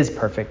one that is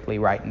perfectly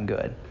right and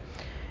good.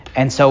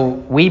 And so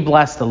we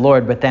bless the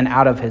Lord, but then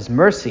out of his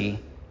mercy,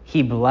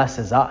 he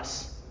blesses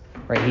us,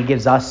 right? He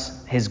gives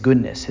us his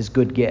goodness, his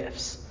good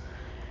gifts.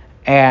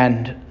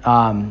 And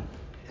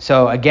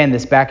so again,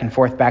 this back and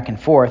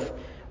forth,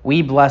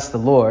 we bless the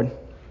Lord,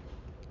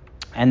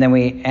 and then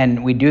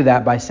we do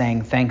that by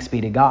saying thanks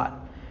be to God,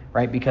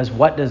 right? Because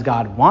what does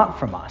God want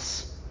from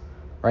us?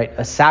 Right?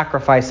 A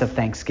sacrifice of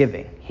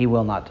thanksgiving he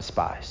will not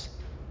despise.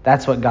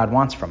 That's what God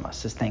wants from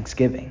us, is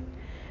thanksgiving.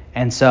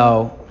 And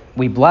so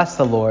we bless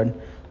the Lord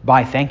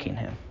by thanking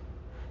him.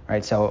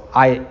 Right? So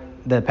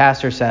the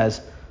pastor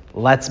says,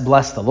 let's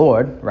bless the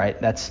Lord, right?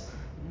 That's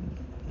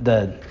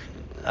the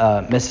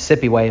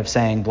Mississippi way of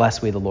saying,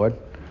 bless we the Lord.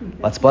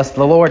 Let's bless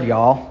the Lord,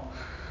 y'all.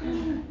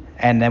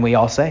 And then we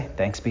all say,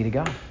 thanks be to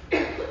God.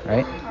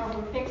 Right?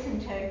 Or we're fixing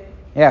to.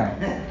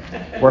 Yeah.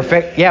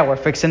 We're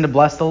fixing to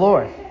bless the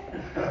Lord.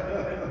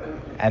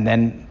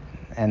 And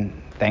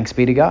thanks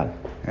be to God,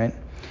 right?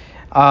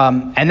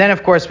 And then,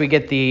 of course, we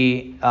get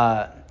the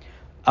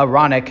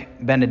Aaronic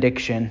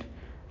benediction,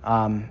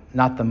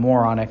 not the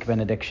moronic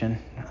benediction.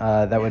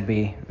 That would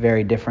be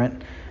very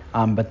different.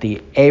 But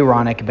the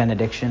Aaronic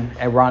benediction,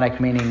 Aaronic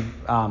meaning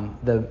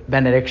the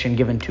benediction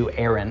given to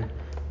Aaron,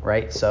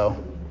 right?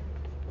 So,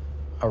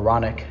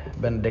 Aaronic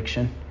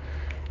benediction.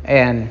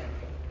 And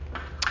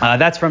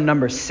that's from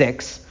number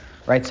 6.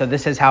 Right, so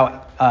this is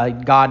how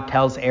God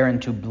tells Aaron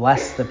to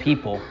bless the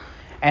people.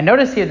 And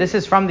notice here, this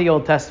is from the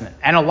Old Testament.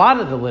 And a lot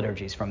of the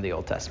liturgies from the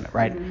Old Testament,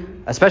 right?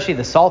 Especially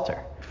the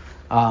Psalter.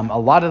 A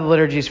lot of the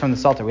liturgies from the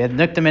Psalter. We have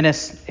Nunc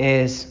Dimittis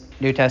is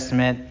New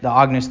Testament. The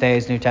Agnus Dei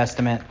is New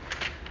Testament.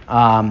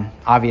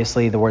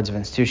 Obviously, the words of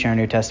institution are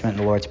New Testament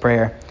and the Lord's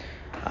Prayer.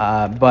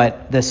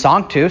 But the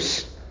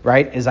Sanctus,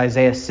 right, is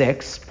Isaiah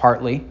 6,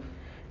 partly.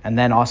 And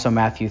then also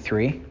Matthew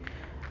 3.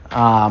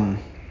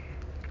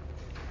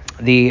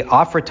 The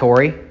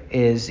offertory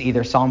is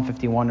either Psalm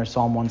 51 or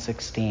Psalm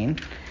 116.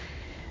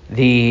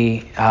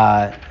 We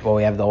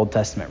have the Old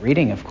Testament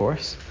reading, of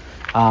course.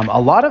 A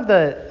lot of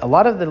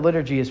the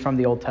liturgy is from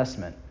the Old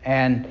Testament,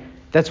 and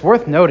that's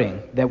worth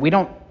noting that we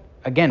don't.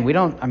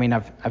 I mean,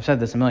 I've said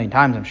this a million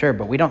times, I'm sure,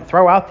 but we don't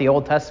throw out the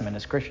Old Testament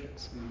as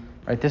Christians,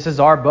 right? This is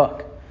our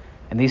book,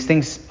 and these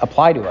things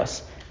apply to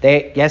us.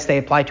 They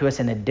apply to us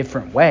in a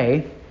different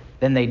way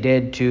than they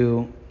did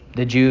to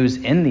the Jews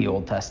in the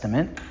Old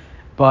Testament,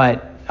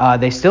 but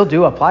they still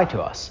do apply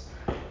to us.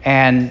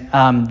 And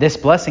this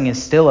blessing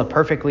is still a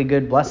perfectly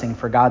good blessing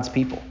for God's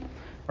people,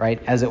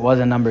 right? As it was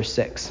in Numbers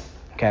 6.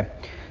 Okay.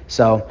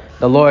 So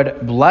the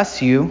Lord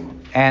bless you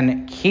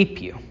and keep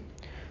you.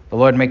 The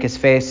Lord make his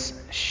face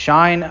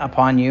shine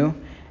upon you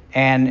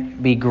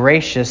and be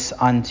gracious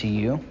unto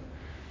you.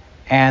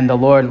 And the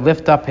Lord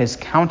lift up his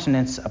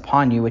countenance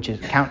upon you, which is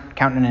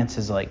countenance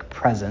is like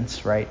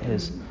presence, right?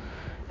 His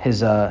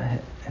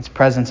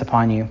presence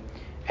upon you,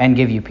 and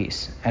give you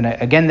peace. And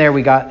again, there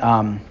we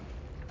got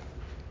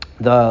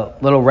the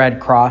little red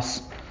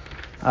cross,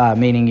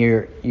 meaning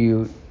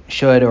you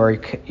should or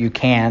you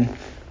can.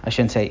 I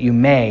shouldn't say it, you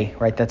may,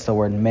 right? That's the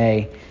word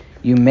may.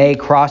 You may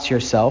cross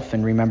yourself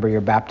and remember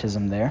your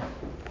baptism there.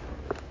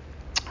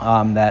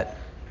 That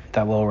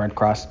little red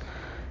cross,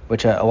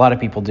 which a lot of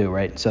people do,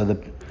 right?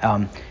 So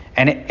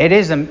it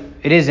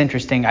is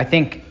interesting. I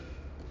think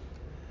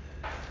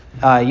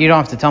you don't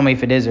have to tell me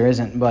if it is or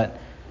isn't, but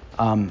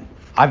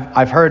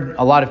I've heard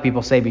a lot of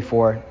people say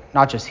before,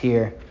 not just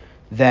here,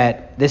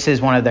 that this is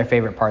one of their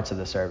favorite parts of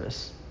the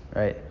service,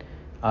 right?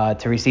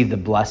 To receive the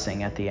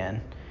blessing at the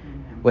end,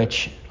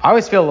 which I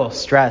always feel a little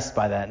stressed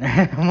by that.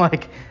 I'm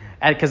like,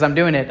 because I'm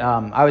doing it,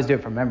 I always do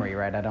it from memory,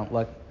 right? I don't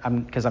look,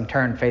 because I'm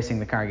turned facing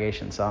the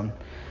congregation, so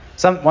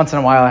once in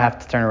a while I have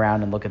to turn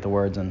around and look at the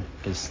words, and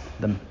because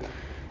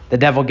the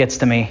devil gets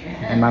to me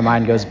and my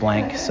mind goes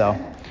blank. So,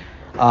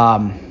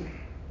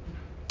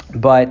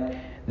 but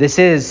this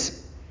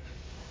is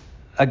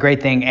a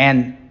great thing,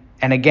 and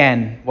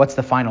again, what's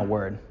the final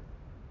word?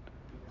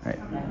 Right.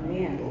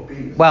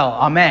 Amen. Well,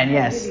 amen,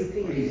 yes.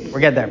 We'll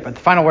get there. But the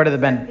final word of the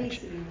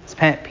benediction is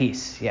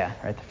peace. Yeah,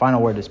 right. The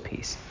final word is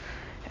peace.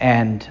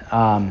 And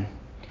the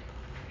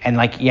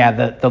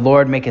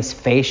Lord make his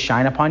face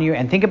shine upon you.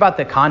 And think about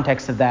the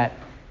context of that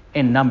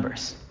in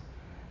Numbers,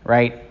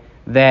 right?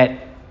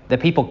 That the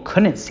people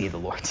couldn't see the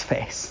Lord's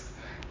face,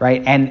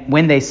 right? And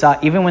when they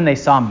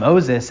saw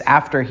Moses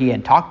after he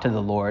had talked to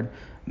the Lord,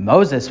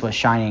 Moses was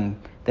shining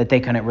that they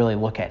couldn't really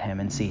look at him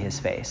and see his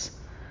face.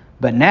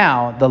 But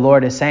now the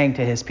Lord is saying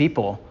to his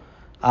people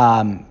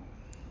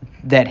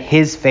that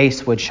his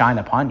face would shine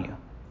upon you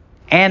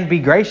and be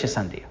gracious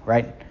unto you,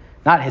 right?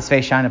 Not his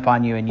face shine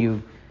upon you and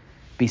you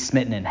be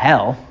smitten in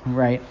hell,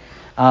 right?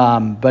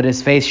 But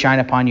his face shine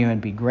upon you and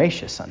be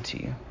gracious unto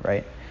you,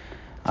 right?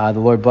 The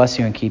Lord bless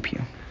you and keep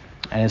you,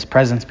 and his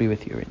presence be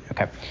with you.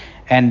 Okay,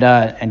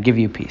 and give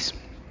you peace.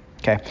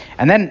 Okay,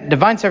 and then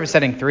Divine Service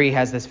Setting 3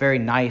 has this very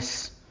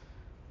nice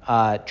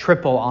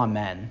triple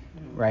amen,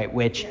 right?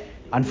 Which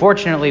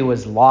unfortunately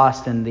was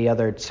lost in the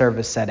other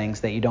service settings,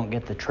 that you don't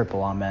get the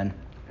triple amen.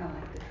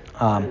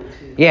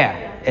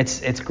 Yeah,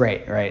 it's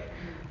great, right?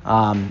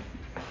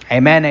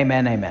 Amen,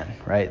 amen, amen.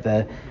 Right.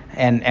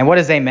 And what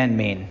does amen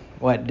mean?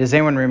 What does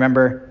anyone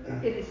remember?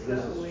 It is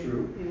This so. is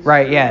true. It is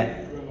Right. true. Yeah.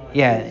 It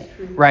Yeah. is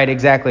true. Right.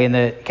 Exactly. In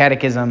the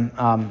Catechism,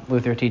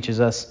 Luther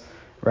teaches us,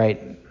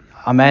 right?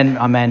 Amen.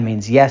 Amen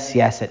means yes,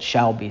 yes, it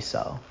shall be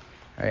so.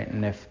 Right.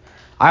 And if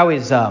I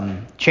always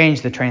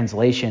change the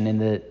translation in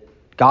the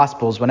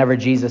Gospels whenever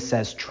Jesus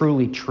says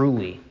truly,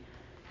 truly,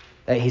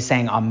 that he's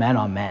saying amen,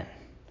 amen.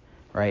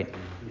 Right.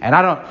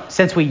 And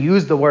since we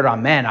use the word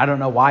amen, I don't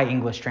know why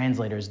English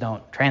translators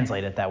don't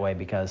translate it that way,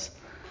 because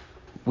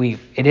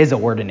it is a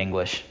word in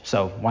English,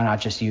 so why not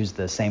just use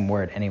the same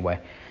word anyway?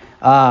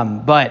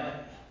 But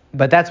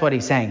that's what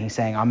he's saying. He's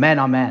saying amen,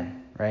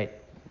 amen, right?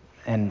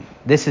 And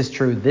this is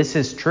true. This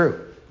is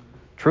true.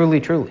 Truly,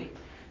 truly,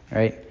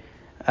 right?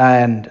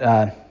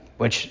 And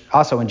which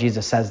also, when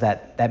Jesus says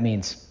that, that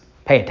means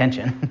pay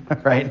attention,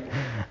 right?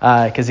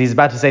 Because he's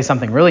about to say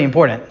something really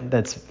important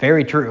that's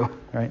very true,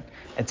 right?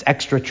 It's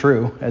extra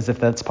true, as if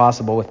that's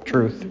possible with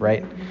truth,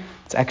 right?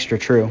 It's extra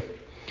true.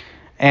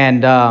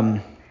 And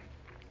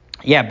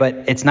yeah, but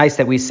it's nice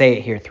that we say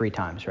it here 3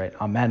 times, right?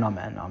 Amen,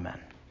 amen, amen.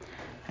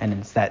 And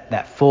it's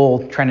that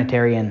full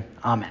Trinitarian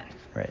amen,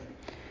 right?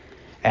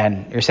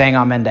 And you're saying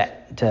amen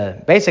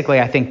to basically,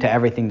 I think, to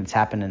everything that's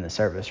happened in the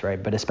service,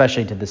 right? But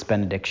especially to this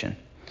benediction,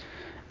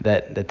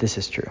 that this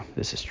is true.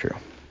 This is true.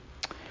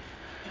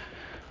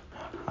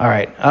 All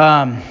right.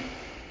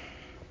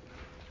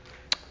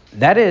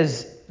 That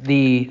is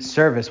the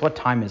service. What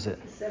time is it?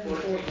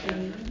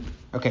 7:14.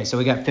 Okay, so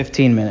we got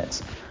 15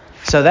 minutes.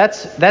 So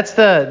that's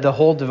the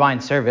whole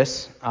divine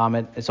service.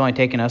 It's only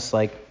taken us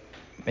like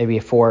maybe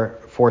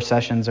 4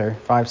 sessions or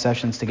 5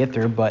 sessions to get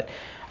through, but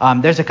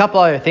there's a couple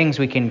other things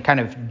we can kind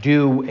of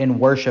do in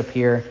worship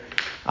here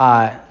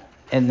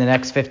in the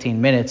next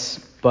 15 minutes.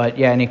 But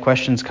yeah, any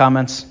questions,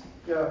 comments?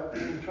 Yeah,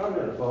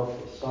 comment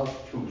about the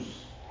Sanctus.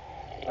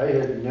 I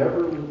had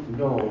never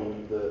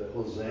known that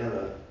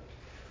Hosanna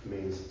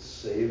means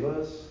save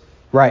us.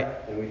 Right.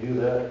 And we do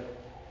that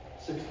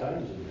 6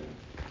 times in there.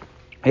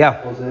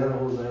 Yeah. Hosanna,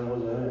 Hosanna,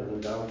 Hosanna, and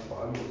then down at the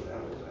bottom, Hosanna,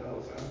 Hosanna,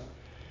 Hosanna.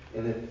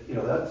 And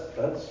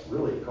that's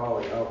really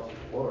calling out to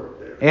the Lord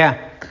there.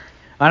 Yeah.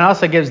 And it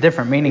also gives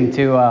different meaning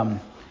to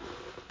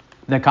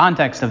the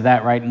context of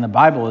that, right? In the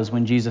Bible is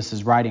when Jesus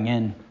is riding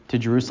in to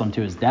Jerusalem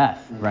to his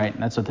death, right?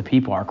 And that's what the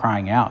people are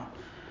crying out.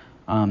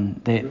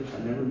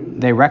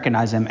 They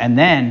recognize him. And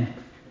then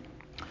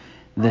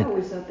I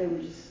always thought they were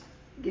just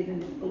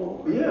giving him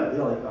glory. Yeah,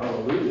 like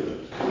hallelujah.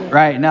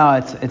 Right. No,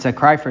 it's a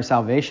cry for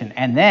salvation.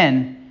 And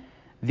then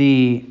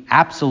the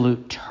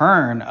absolute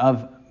turn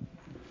of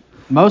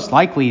most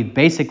likely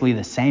basically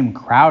the same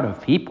crowd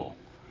of people.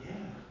 Yeah.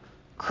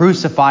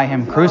 Crucify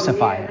him,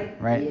 crucify him,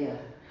 right?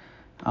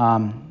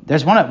 Yeah.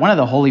 There's one of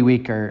the Holy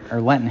Week or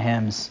Lenten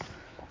hymns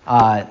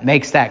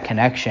makes that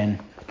connection.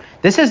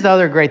 This is the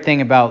other great thing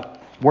about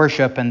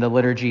worship and the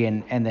liturgy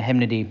and the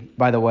hymnody,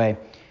 by the way,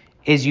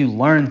 is you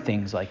learn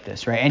things like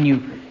this, right? And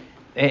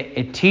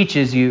it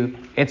teaches you.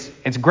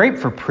 It's great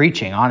for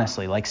preaching,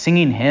 honestly. Like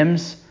singing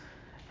hymns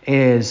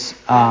is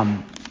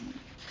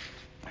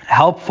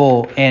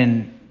helpful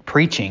in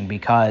preaching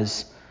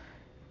because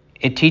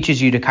it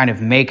teaches you to kind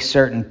of make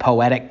certain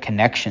poetic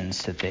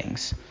connections to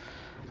things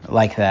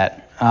like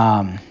that.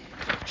 I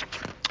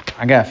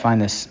gotta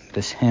find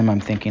this hymn I'm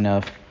thinking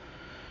of.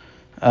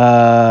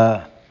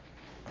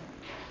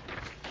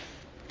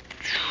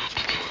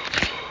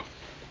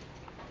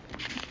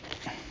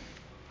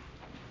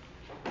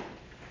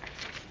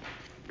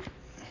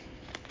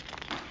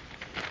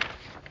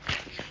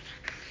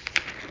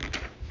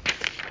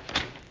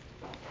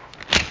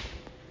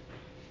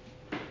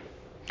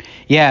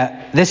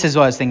 Yeah, this is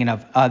what I was thinking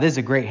of. This is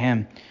a great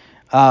hymn.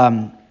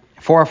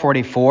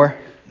 444,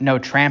 no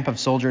tramp of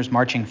soldiers'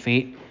 marching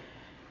feet.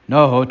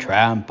 No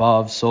tramp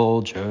of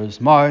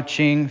soldiers'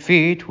 marching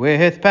feet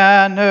with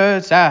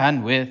banners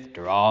and with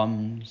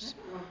drums.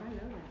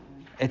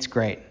 It's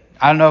great.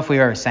 I don't know if we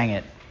ever sang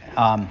it.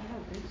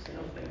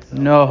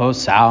 No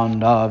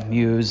sound of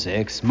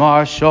music's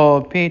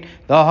martial beat,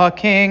 the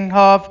King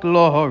of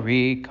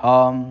glory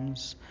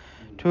comes.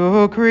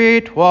 To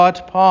greet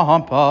what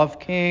pomp of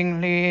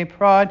kingly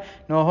pride,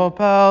 no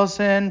bells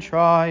in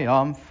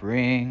triumph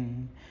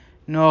ring,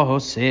 no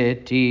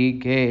city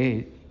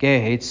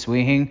gates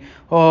swing,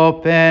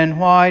 open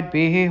wide,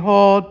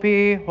 behold,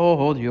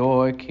 behold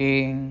your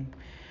King.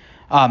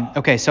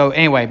 Okay, so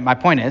anyway, my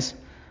point is,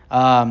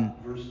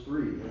 Verse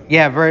 3.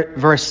 yeah,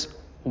 verse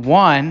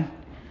 1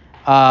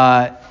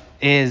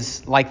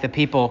 is like the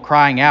people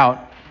crying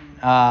out,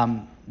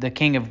 the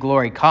King of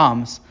glory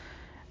comes,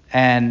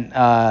 and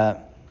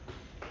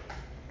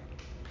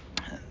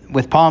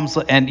with palms,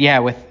 and yeah,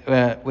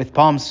 with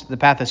palms the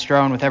path is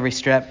strewn with every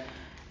step.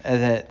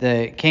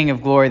 The King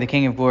of glory, the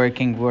King of glory,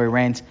 King of glory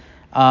reigns.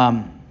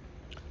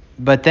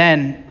 But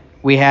then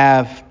we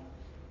have,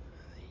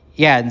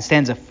 in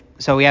stanza.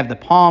 So we have the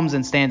palms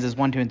in stanzas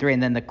 1, 2, and 3,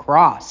 and then the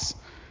cross.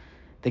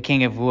 The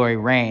King of glory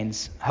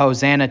reigns.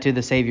 Hosanna to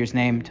the Savior's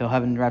name, till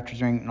heaven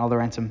raptures ring and all the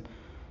ransom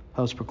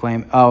hosts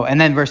proclaim. Oh,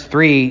 and then verse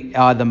 3,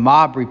 the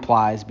mob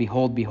replies,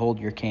 "Behold, behold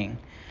your King."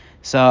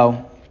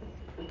 So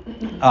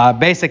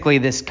basically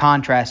this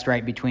contrast,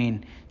 right,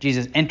 between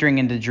Jesus entering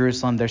into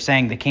Jerusalem. They're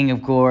saying the King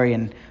of Glory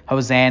and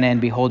Hosanna and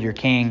behold your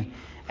King.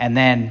 And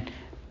then,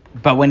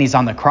 but when he's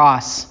on the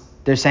cross,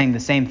 they're saying the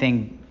same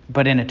thing,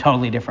 but in a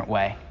totally different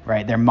way,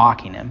 right? They're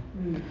mocking him.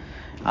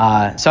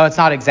 So it's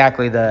not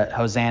exactly the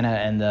Hosanna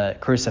and the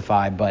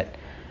crucify, but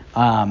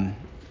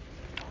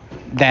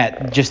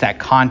that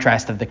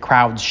contrast of the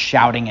crowds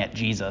shouting at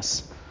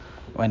Jesus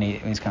when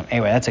he's coming.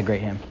 Anyway, that's a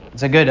great hymn.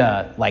 It's a good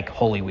like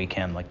Holy Week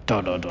hymn, like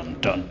dun dun dun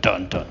dun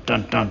dun dun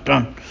dun dun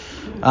dun.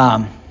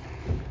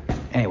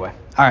 Anyway,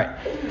 all right.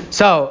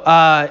 So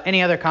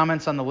any other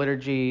comments on the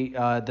liturgy,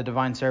 the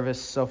divine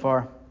service so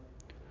far?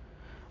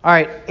 All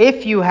right.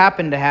 If you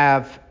happen to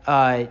have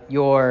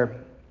your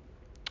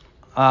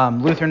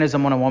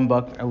Lutheranism 101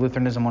 book, or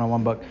Lutheranism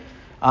 101 book,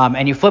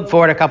 and you flip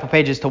forward a couple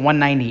pages to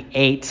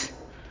 198,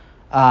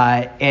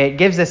 it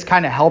gives this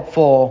kind of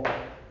helpful,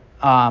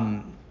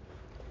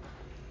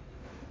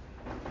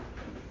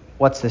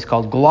 what's this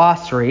called?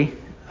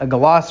 A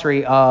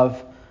glossary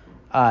of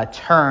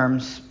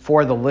terms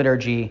for the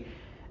liturgy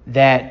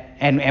that,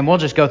 and we'll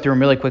just go through them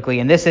really quickly.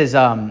 And this is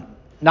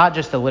not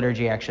just the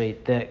liturgy, actually,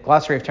 the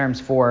glossary of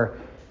terms for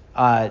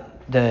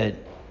the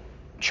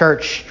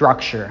church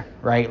structure,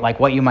 right? Like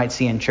what you might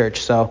see in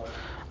church. So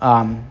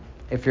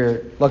if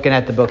you're looking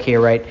at the book here,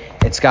 right,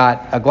 it's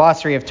got a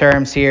glossary of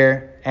terms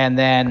here, and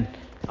then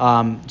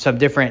some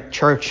different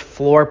church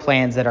floor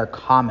plans that are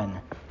common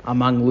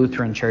among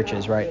Lutheran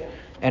churches, right?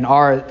 And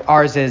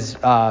ours is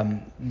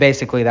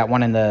basically that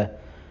one in the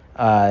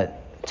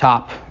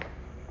top.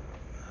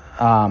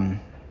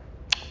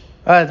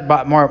 It's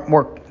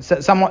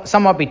about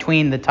somewhat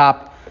between the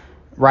top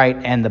right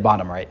and the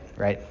bottom right.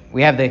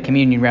 We have the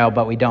communion rail,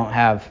 but we don't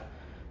have.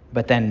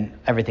 But then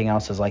everything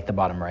else is like the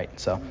bottom right.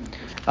 So,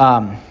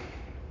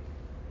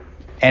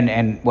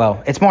 and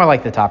well, it's more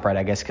like the top right,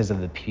 I guess, because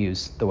of the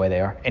pews the way they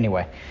are.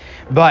 Anyway,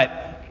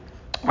 but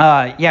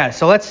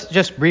so let's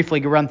just briefly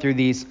run through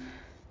these.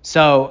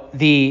 So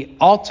the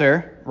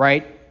altar,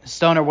 right,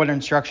 stone or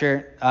wooden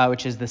structure,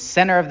 which is the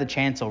center of the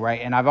chancel,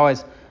 right? And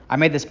I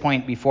made this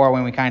point before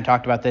when we kind of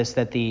talked about this,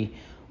 that the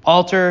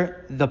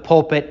altar, the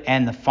pulpit,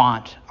 and the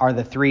font are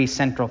the three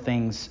central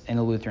things in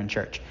a Lutheran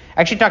church.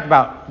 I actually talked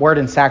about word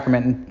and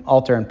sacrament and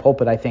altar and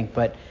pulpit, I think,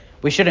 but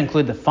we should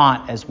include the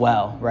font as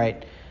well,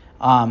 right?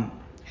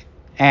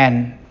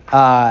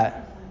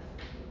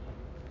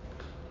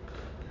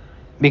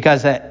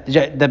 Because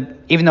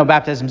even though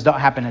baptisms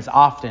don't happen as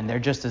often, they're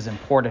just as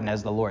important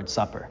as the Lord's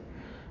Supper,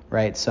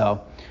 right?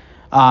 So,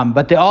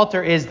 but the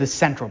altar is the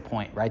central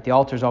point, right? The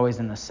altar is always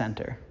in the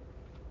center.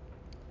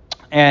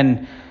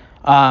 And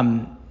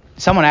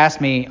someone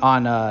asked me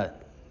on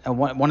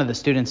one of the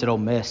students at Ole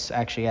Miss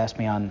actually asked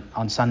me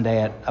on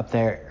Sunday up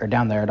there or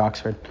down there at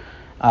Oxford,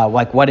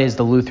 like what is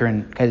the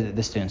Lutheran? Because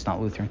the student's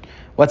not Lutheran.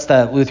 What's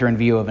the Lutheran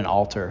view of an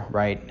altar,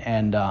 right?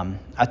 And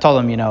I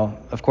told him,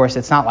 of course,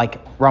 it's not like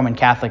Roman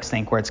Catholics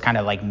think where it's kind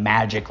of like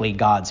magically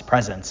God's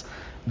presence,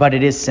 but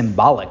it is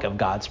symbolic of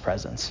God's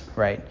presence,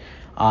 right?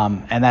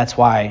 And that's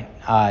why,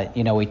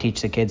 we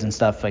teach the kids and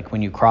stuff, like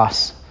when you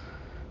cross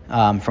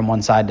from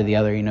one side to the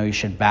other, you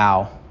should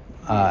bow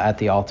at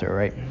the altar,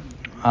 right?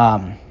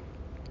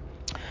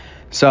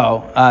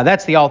 So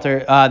that's the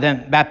altar.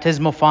 Then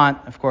baptismal font,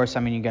 of course,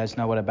 you guys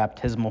know what a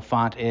baptismal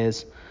font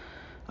is.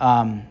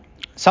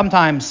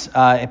 Sometimes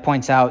it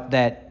points out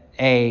that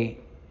a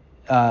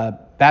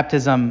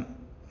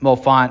baptismal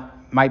font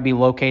might be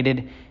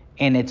located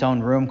in its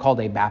own room called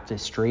a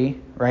baptistry,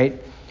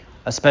 right?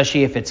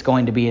 Especially if it's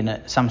going to be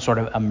in some sort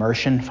of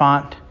immersion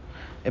font.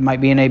 It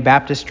might be in a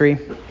baptistry.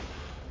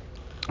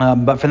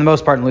 But for the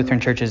most part in Lutheran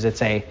churches,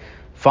 it's a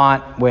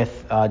font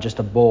with just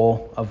a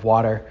bowl of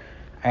water.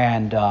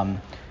 And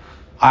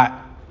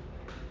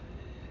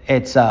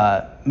it's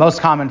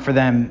most common for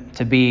them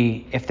to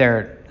be, if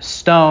they're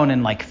stone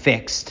and like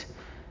fixed,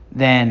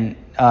 then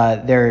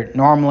they're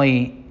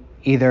normally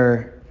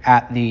either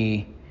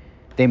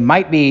they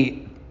might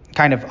be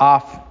kind of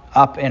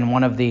up in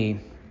one of the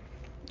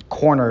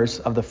corners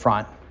of the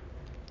front,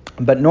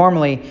 but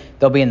normally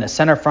they'll be in the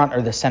center front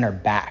or the center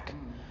back,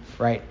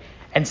 right?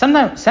 And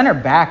sometimes center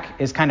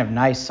back is kind of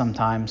nice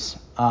sometimes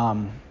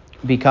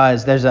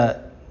because there's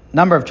a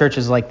number of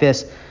churches like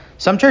this.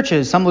 Some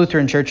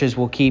Lutheran churches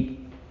will keep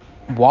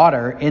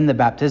water in the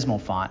baptismal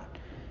font,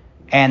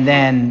 and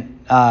then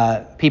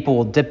people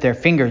will dip their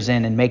fingers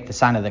in and make the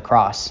sign of the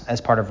cross as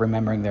part of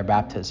remembering their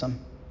baptism,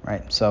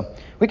 right? So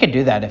we could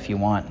do that if you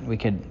want. We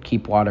could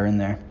keep water in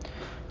there.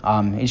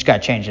 You just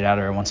got to change it out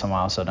every once in a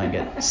while so it don't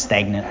get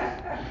stagnant.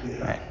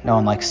 Right? No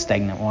one likes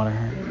stagnant water.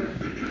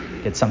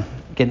 You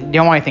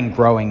don't want anything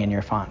growing in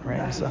your font,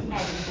 right? So,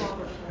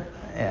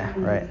 yeah,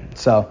 right.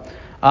 So,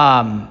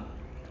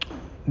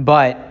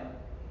 but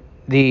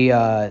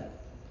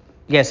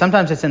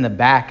sometimes it's in the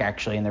back,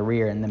 actually, in the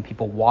rear, and then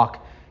people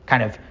walk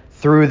kind of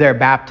through their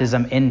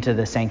baptism into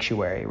the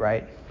sanctuary,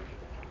 right?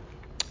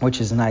 Which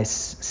is a nice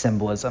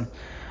symbolism.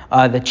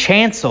 The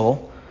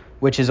chancel,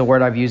 which is a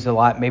word I've used a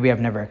lot, maybe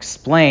I've never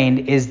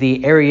explained, is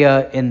the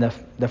area in the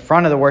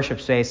front of the worship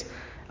space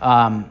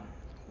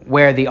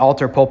where the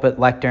altar, pulpit,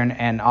 lectern,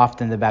 and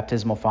often the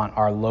baptismal font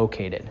are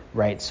located,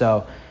 right?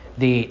 So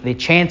the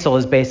chancel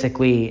is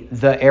basically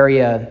the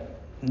area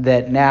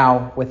that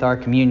now, with our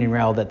communion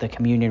rail, that the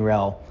communion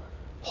rail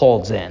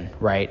holds in,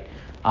 right?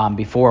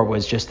 Before it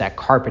was just that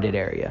carpeted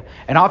area.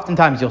 And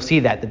oftentimes you'll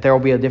see that there will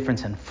be a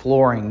difference in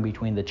flooring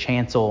between the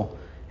chancel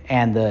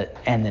and the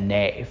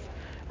nave,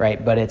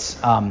 right? But it's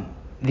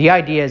the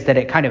idea is that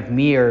it kind of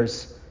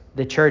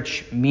the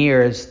church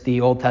mirrors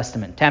the Old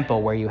Testament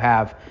temple, where you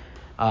have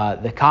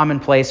the common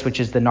place,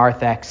 which is the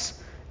narthex,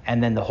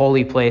 and then the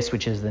holy place,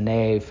 which is the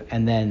nave,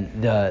 and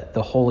then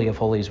the Holy of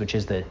Holies, which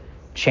is the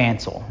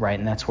chancel, right?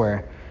 And that's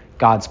where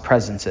God's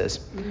presence is.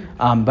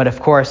 But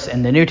of course,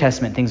 in the New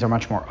Testament, things are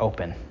much more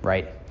open,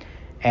 right?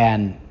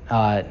 And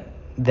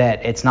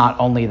that it's not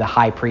only the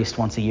high priest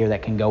once a year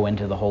that can go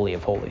into the Holy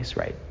of Holies,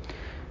 right?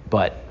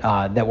 But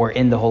that we're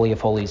in the Holy of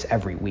Holies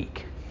every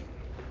week.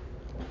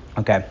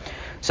 Okay.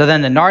 So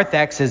then the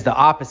narthex is the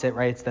opposite,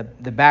 right? It's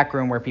the back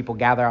room where people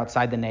gather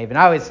outside the nave. And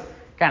I always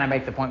kind of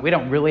make the point, we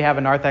don't really have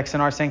a narthex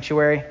in our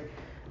sanctuary.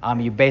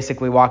 You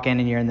basically walk in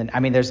and you're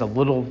in there's a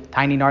little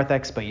tiny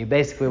narthex, but you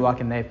basically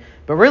walk in the nave.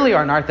 But really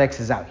our narthex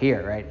is out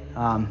here, right?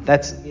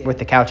 That's with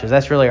the couches.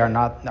 That's really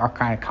our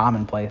kind of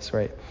common place,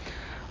 right?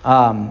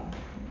 And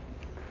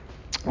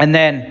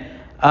then,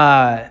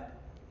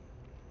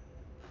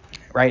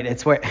 right,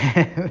 it's where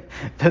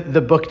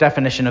the book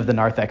definition of the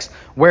narthex,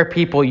 where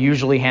people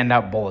usually hand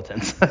out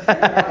bulletins.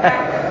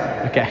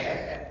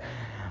 Okay.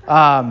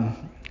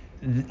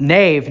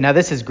 Nave, now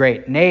this is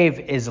great. Nave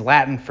is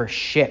Latin for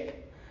ship.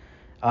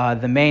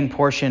 The main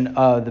portion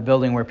of the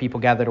building where people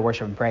gather to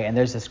worship and pray. And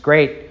there's this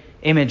great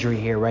imagery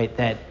here, right,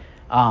 that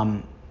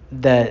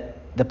the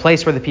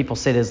place where the people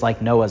sit is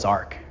like Noah's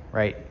Ark,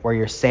 right, where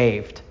you're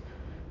saved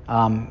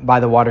by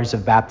the waters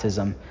of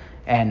baptism,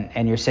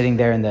 and you're sitting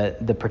there in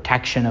the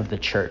protection of the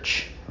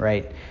church,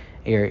 right?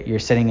 You're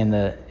sitting in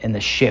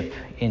the ship,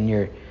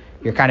 you're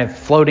kind of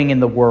floating in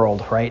the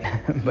world, right?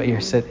 But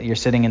you're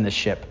sitting in the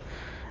ship,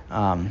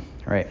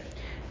 right?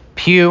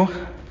 Pew.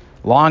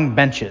 Long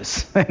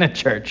benches in a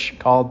church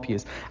called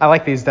pews. I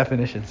like these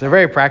definitions. They're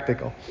very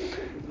practical.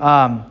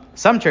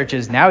 Some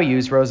churches now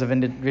use rows of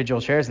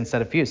individual chairs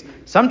instead of pews.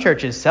 Some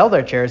churches sell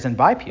their chairs and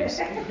buy pews.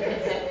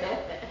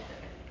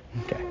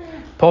 Okay.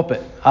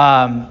 Pulpit.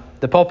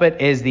 The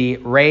pulpit is the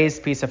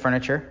raised piece of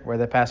furniture where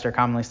the pastor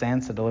commonly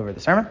stands to deliver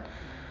the sermon.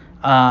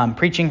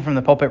 Preaching from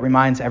the pulpit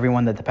reminds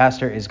everyone that the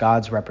pastor is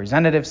God's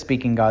representative,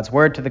 speaking God's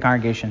word to the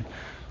congregation.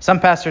 Some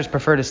pastors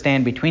prefer to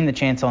stand between the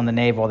chancel and the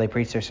nave while they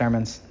preach their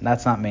sermons.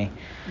 That's not me.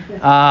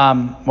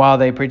 While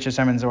they preach their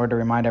sermons in order to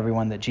remind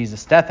everyone that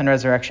Jesus' death and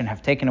resurrection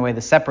have taken away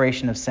the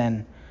separation of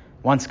sin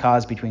once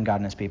caused between God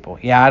and his people.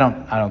 Yeah, I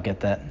don't get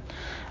that.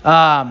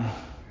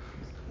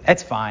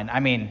 It's fine. I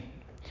mean,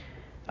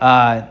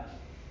 I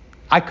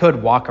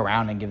could walk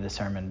around and give the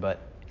sermon,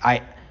 but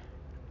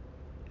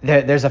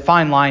there's a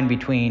fine line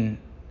between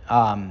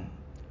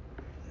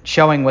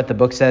showing what the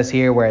book says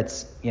here, where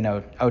it's,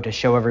 to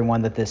show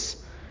everyone that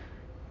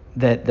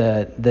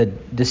the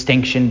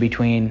distinction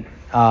between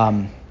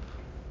the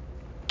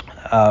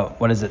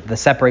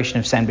separation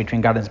of sin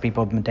between God and his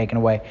people have been taken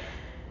away.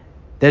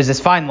 There's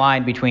this fine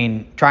line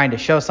between trying to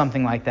show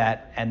something like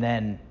that and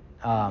then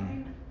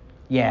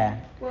yeah.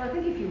 Well, I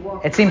think if you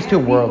walk, it seems too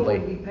worldly.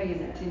 People would be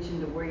paying attention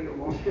to where you're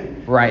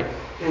walking. Right.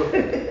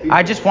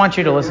 I just want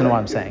you to listen to what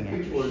I'm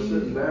saying. People are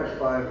sitting back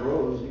 5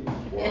 rows, you just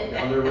walk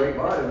down there right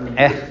by them.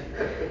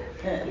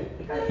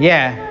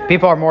 Yeah,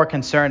 people are more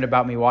concerned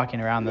about me walking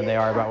around than they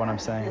are about what I'm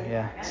saying.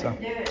 Yeah, so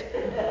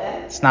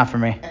it's not for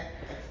me.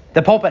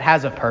 The pulpit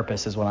has a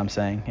purpose, is what I'm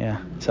saying. Yeah.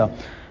 So,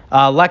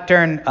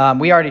 lectern.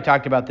 We already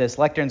talked about this.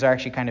 Lecterns are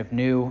actually kind of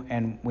new,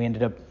 and we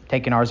ended up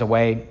taking ours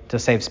away to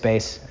save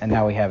space, and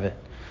now we have a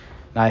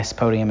nice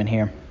podium in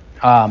here.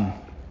 Not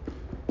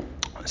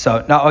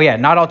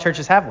all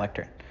churches have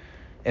lectern.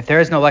 If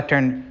there is no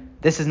lectern,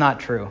 this is not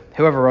true.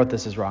 Whoever wrote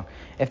this is wrong.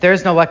 If there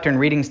is no lectern,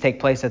 readings take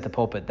place at the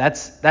pulpit.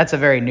 That's a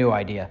very new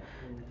idea.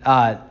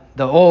 The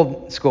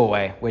old school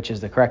way, which is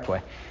the correct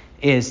way,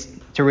 is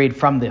to read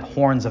from the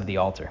horns of the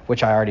altar,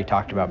 which I already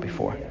talked about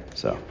before.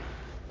 So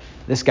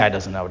this guy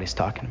doesn't know what he's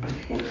talking about.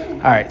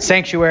 All right,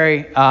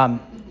 sanctuary.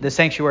 The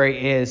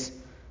sanctuary is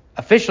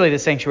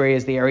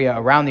the area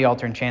around the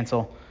altar and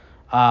chancel.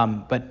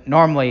 But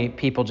normally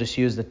people just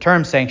use the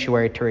term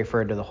sanctuary to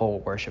refer to the whole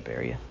worship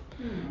area.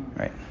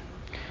 Right.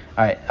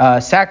 All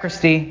right.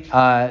 Sacristy,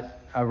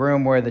 a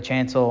room where the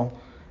chancel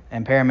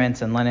and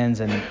paraments and linens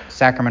and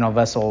sacramental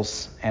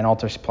vessels and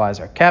altar supplies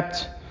are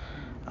kept.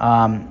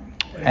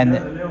 And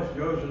nothing else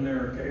goes in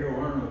there, K.O.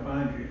 Arnold will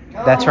find you.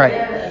 That's right.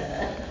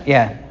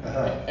 Yeah.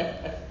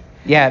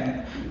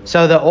 Yeah.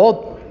 So the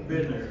old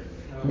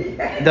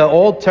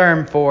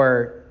term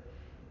for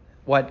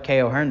what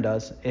K.O. Hearn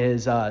does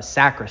is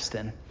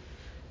sacristan,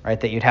 right?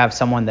 That you'd have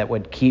someone that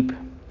would keep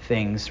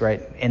things,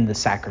 right, in the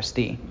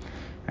sacristy,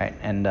 right?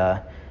 And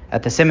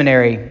at the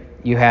seminary,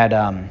 you had,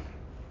 and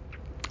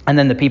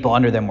then the people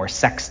under them were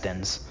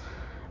sextons.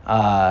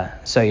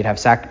 So you'd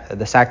have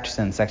the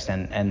sacristan,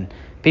 sexton, and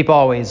people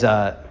always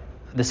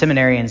the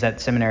seminarians at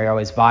seminary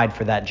always vied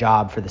for that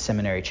job for the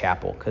seminary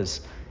chapel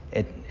because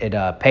it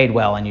paid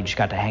well and you just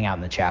got to hang out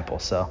in the chapel.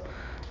 So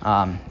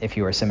if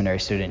you were a seminary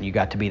student, you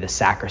got to be the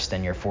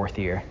sacristan your fourth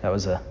year. That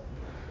was a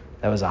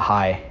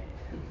high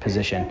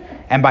position.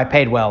 And by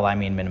paid well, I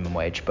mean minimum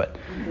wage. But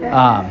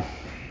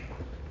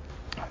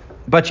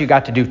you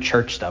got to do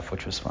church stuff,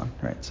 which was fun,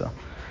 right? So.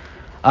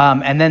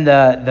 And then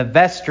the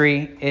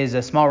vestry is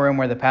a small room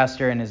where the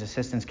pastor and his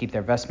assistants keep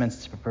their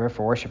vestments to prepare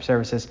for worship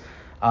services.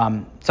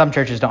 Some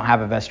churches don't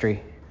have a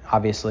vestry,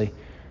 obviously,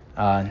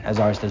 as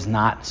ours does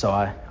not.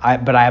 So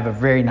but I have a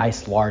very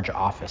nice large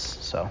office,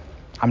 so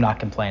I'm not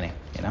complaining.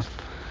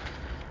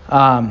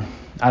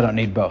 I don't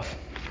need both.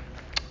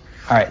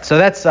 All right, so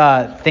that's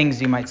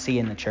things you might see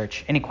in the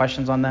church. Any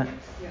questions on that?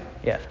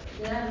 Yeah.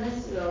 Did I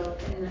miss it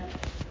in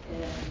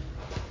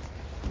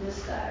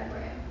this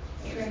diagram?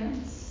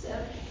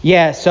 Transept?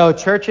 Yeah, so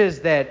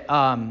churches that,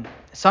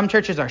 some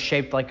churches are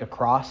shaped like a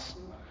cross,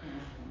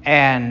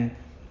 and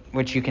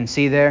which you can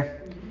see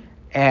there,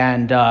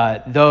 and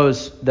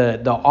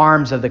the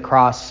arms of the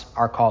cross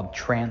are called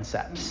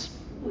transepts.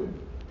 Would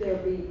there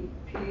be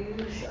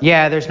pews?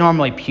 Yeah, there's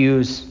normally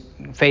pews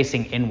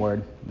facing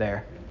inward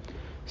there.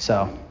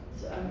 So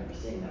I've never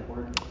seen that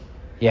word.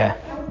 yeah,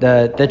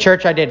 the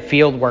church I did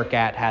field work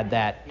at had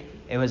that.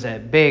 It was a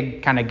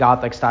big kind of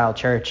Gothic style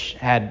church,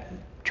 had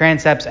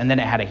transepts, and then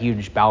it had a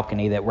huge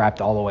balcony that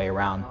wrapped all the way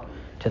around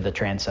to the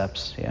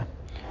transepts. Yeah.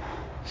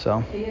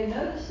 So. You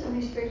notice in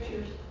these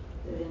pictures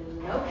that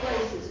in no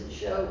places it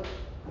showed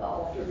the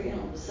altar being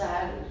on the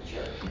side of the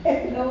church.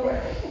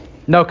 Nowhere.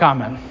 No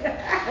comment.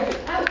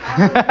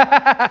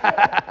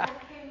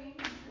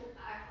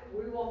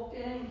 We walked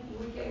in,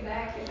 we came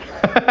back, and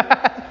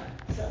right.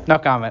 So, No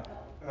comment.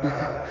 Prints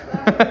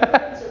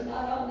are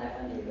not on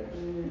that one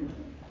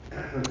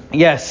either.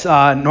 Yes,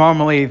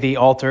 normally the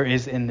altar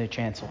is in the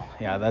chancel.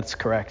 Yeah, that's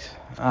correct.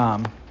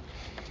 All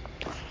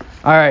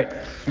right.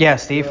 Yeah,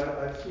 Steve? Yeah,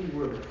 I've seen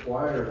where the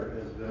choir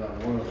has been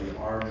on one of the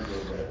arms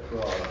of that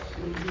cross,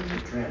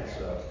 the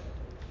transept.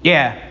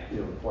 Yeah.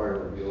 The choir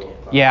would be over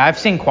top. Yeah, I've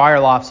seen choir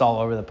lofts all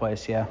over the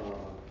place, yeah.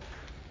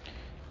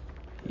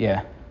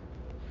 Yeah.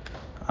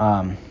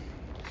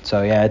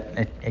 So, yeah,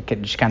 it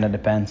just kind of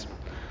depends.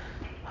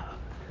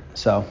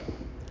 So,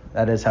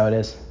 that is how it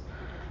is.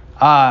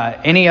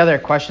 Any other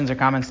questions or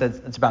comments?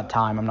 It's about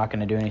time. I'm not going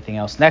to do anything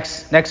else.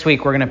 Next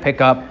week, we're going to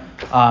pick up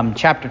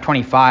chapter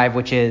 25,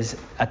 which is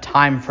a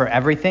time for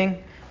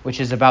everything, which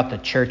is about the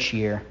church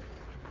year.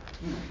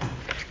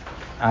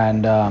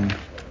 And then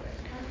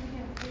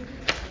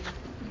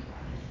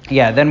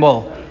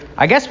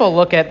I guess we'll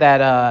look at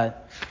that.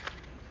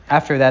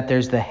 After that,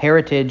 there's the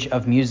heritage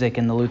of music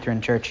in the Lutheran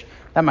Church.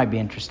 That might be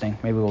interesting.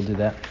 Maybe we'll do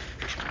that.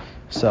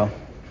 So.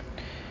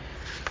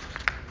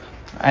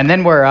 And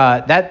then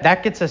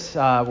that gets us,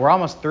 we're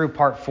almost through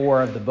part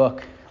 4 of the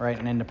book, right,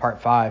 and into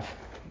part 5,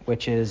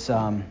 which is,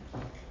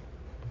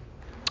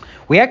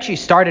 we actually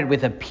started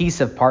with a piece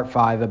of part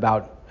 5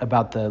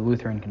 about the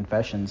Lutheran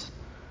confessions.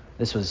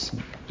 This was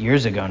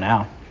years ago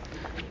now,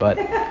 but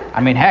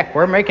I mean, heck,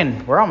 we're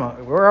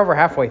over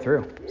halfway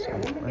through,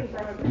 so we're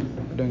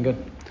doing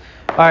good.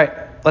 All right,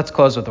 let's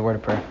close with a word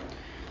of prayer.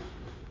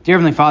 Dear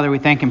Heavenly Father, we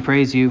thank and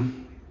praise you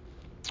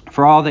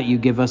for all that you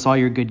give us, all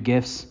your good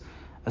gifts.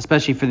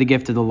 Especially for the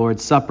gift of the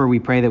Lord's Supper, we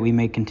pray that we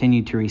may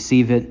continue to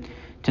receive it,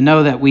 to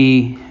know that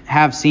we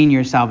have seen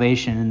your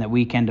salvation and that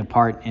we can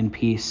depart in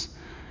peace.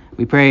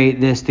 We pray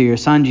this through your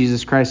Son,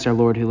 Jesus Christ, our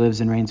Lord, who lives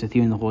and reigns with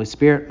you in the Holy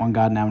Spirit, one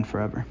God, now and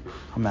forever.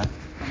 Amen.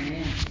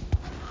 Amen.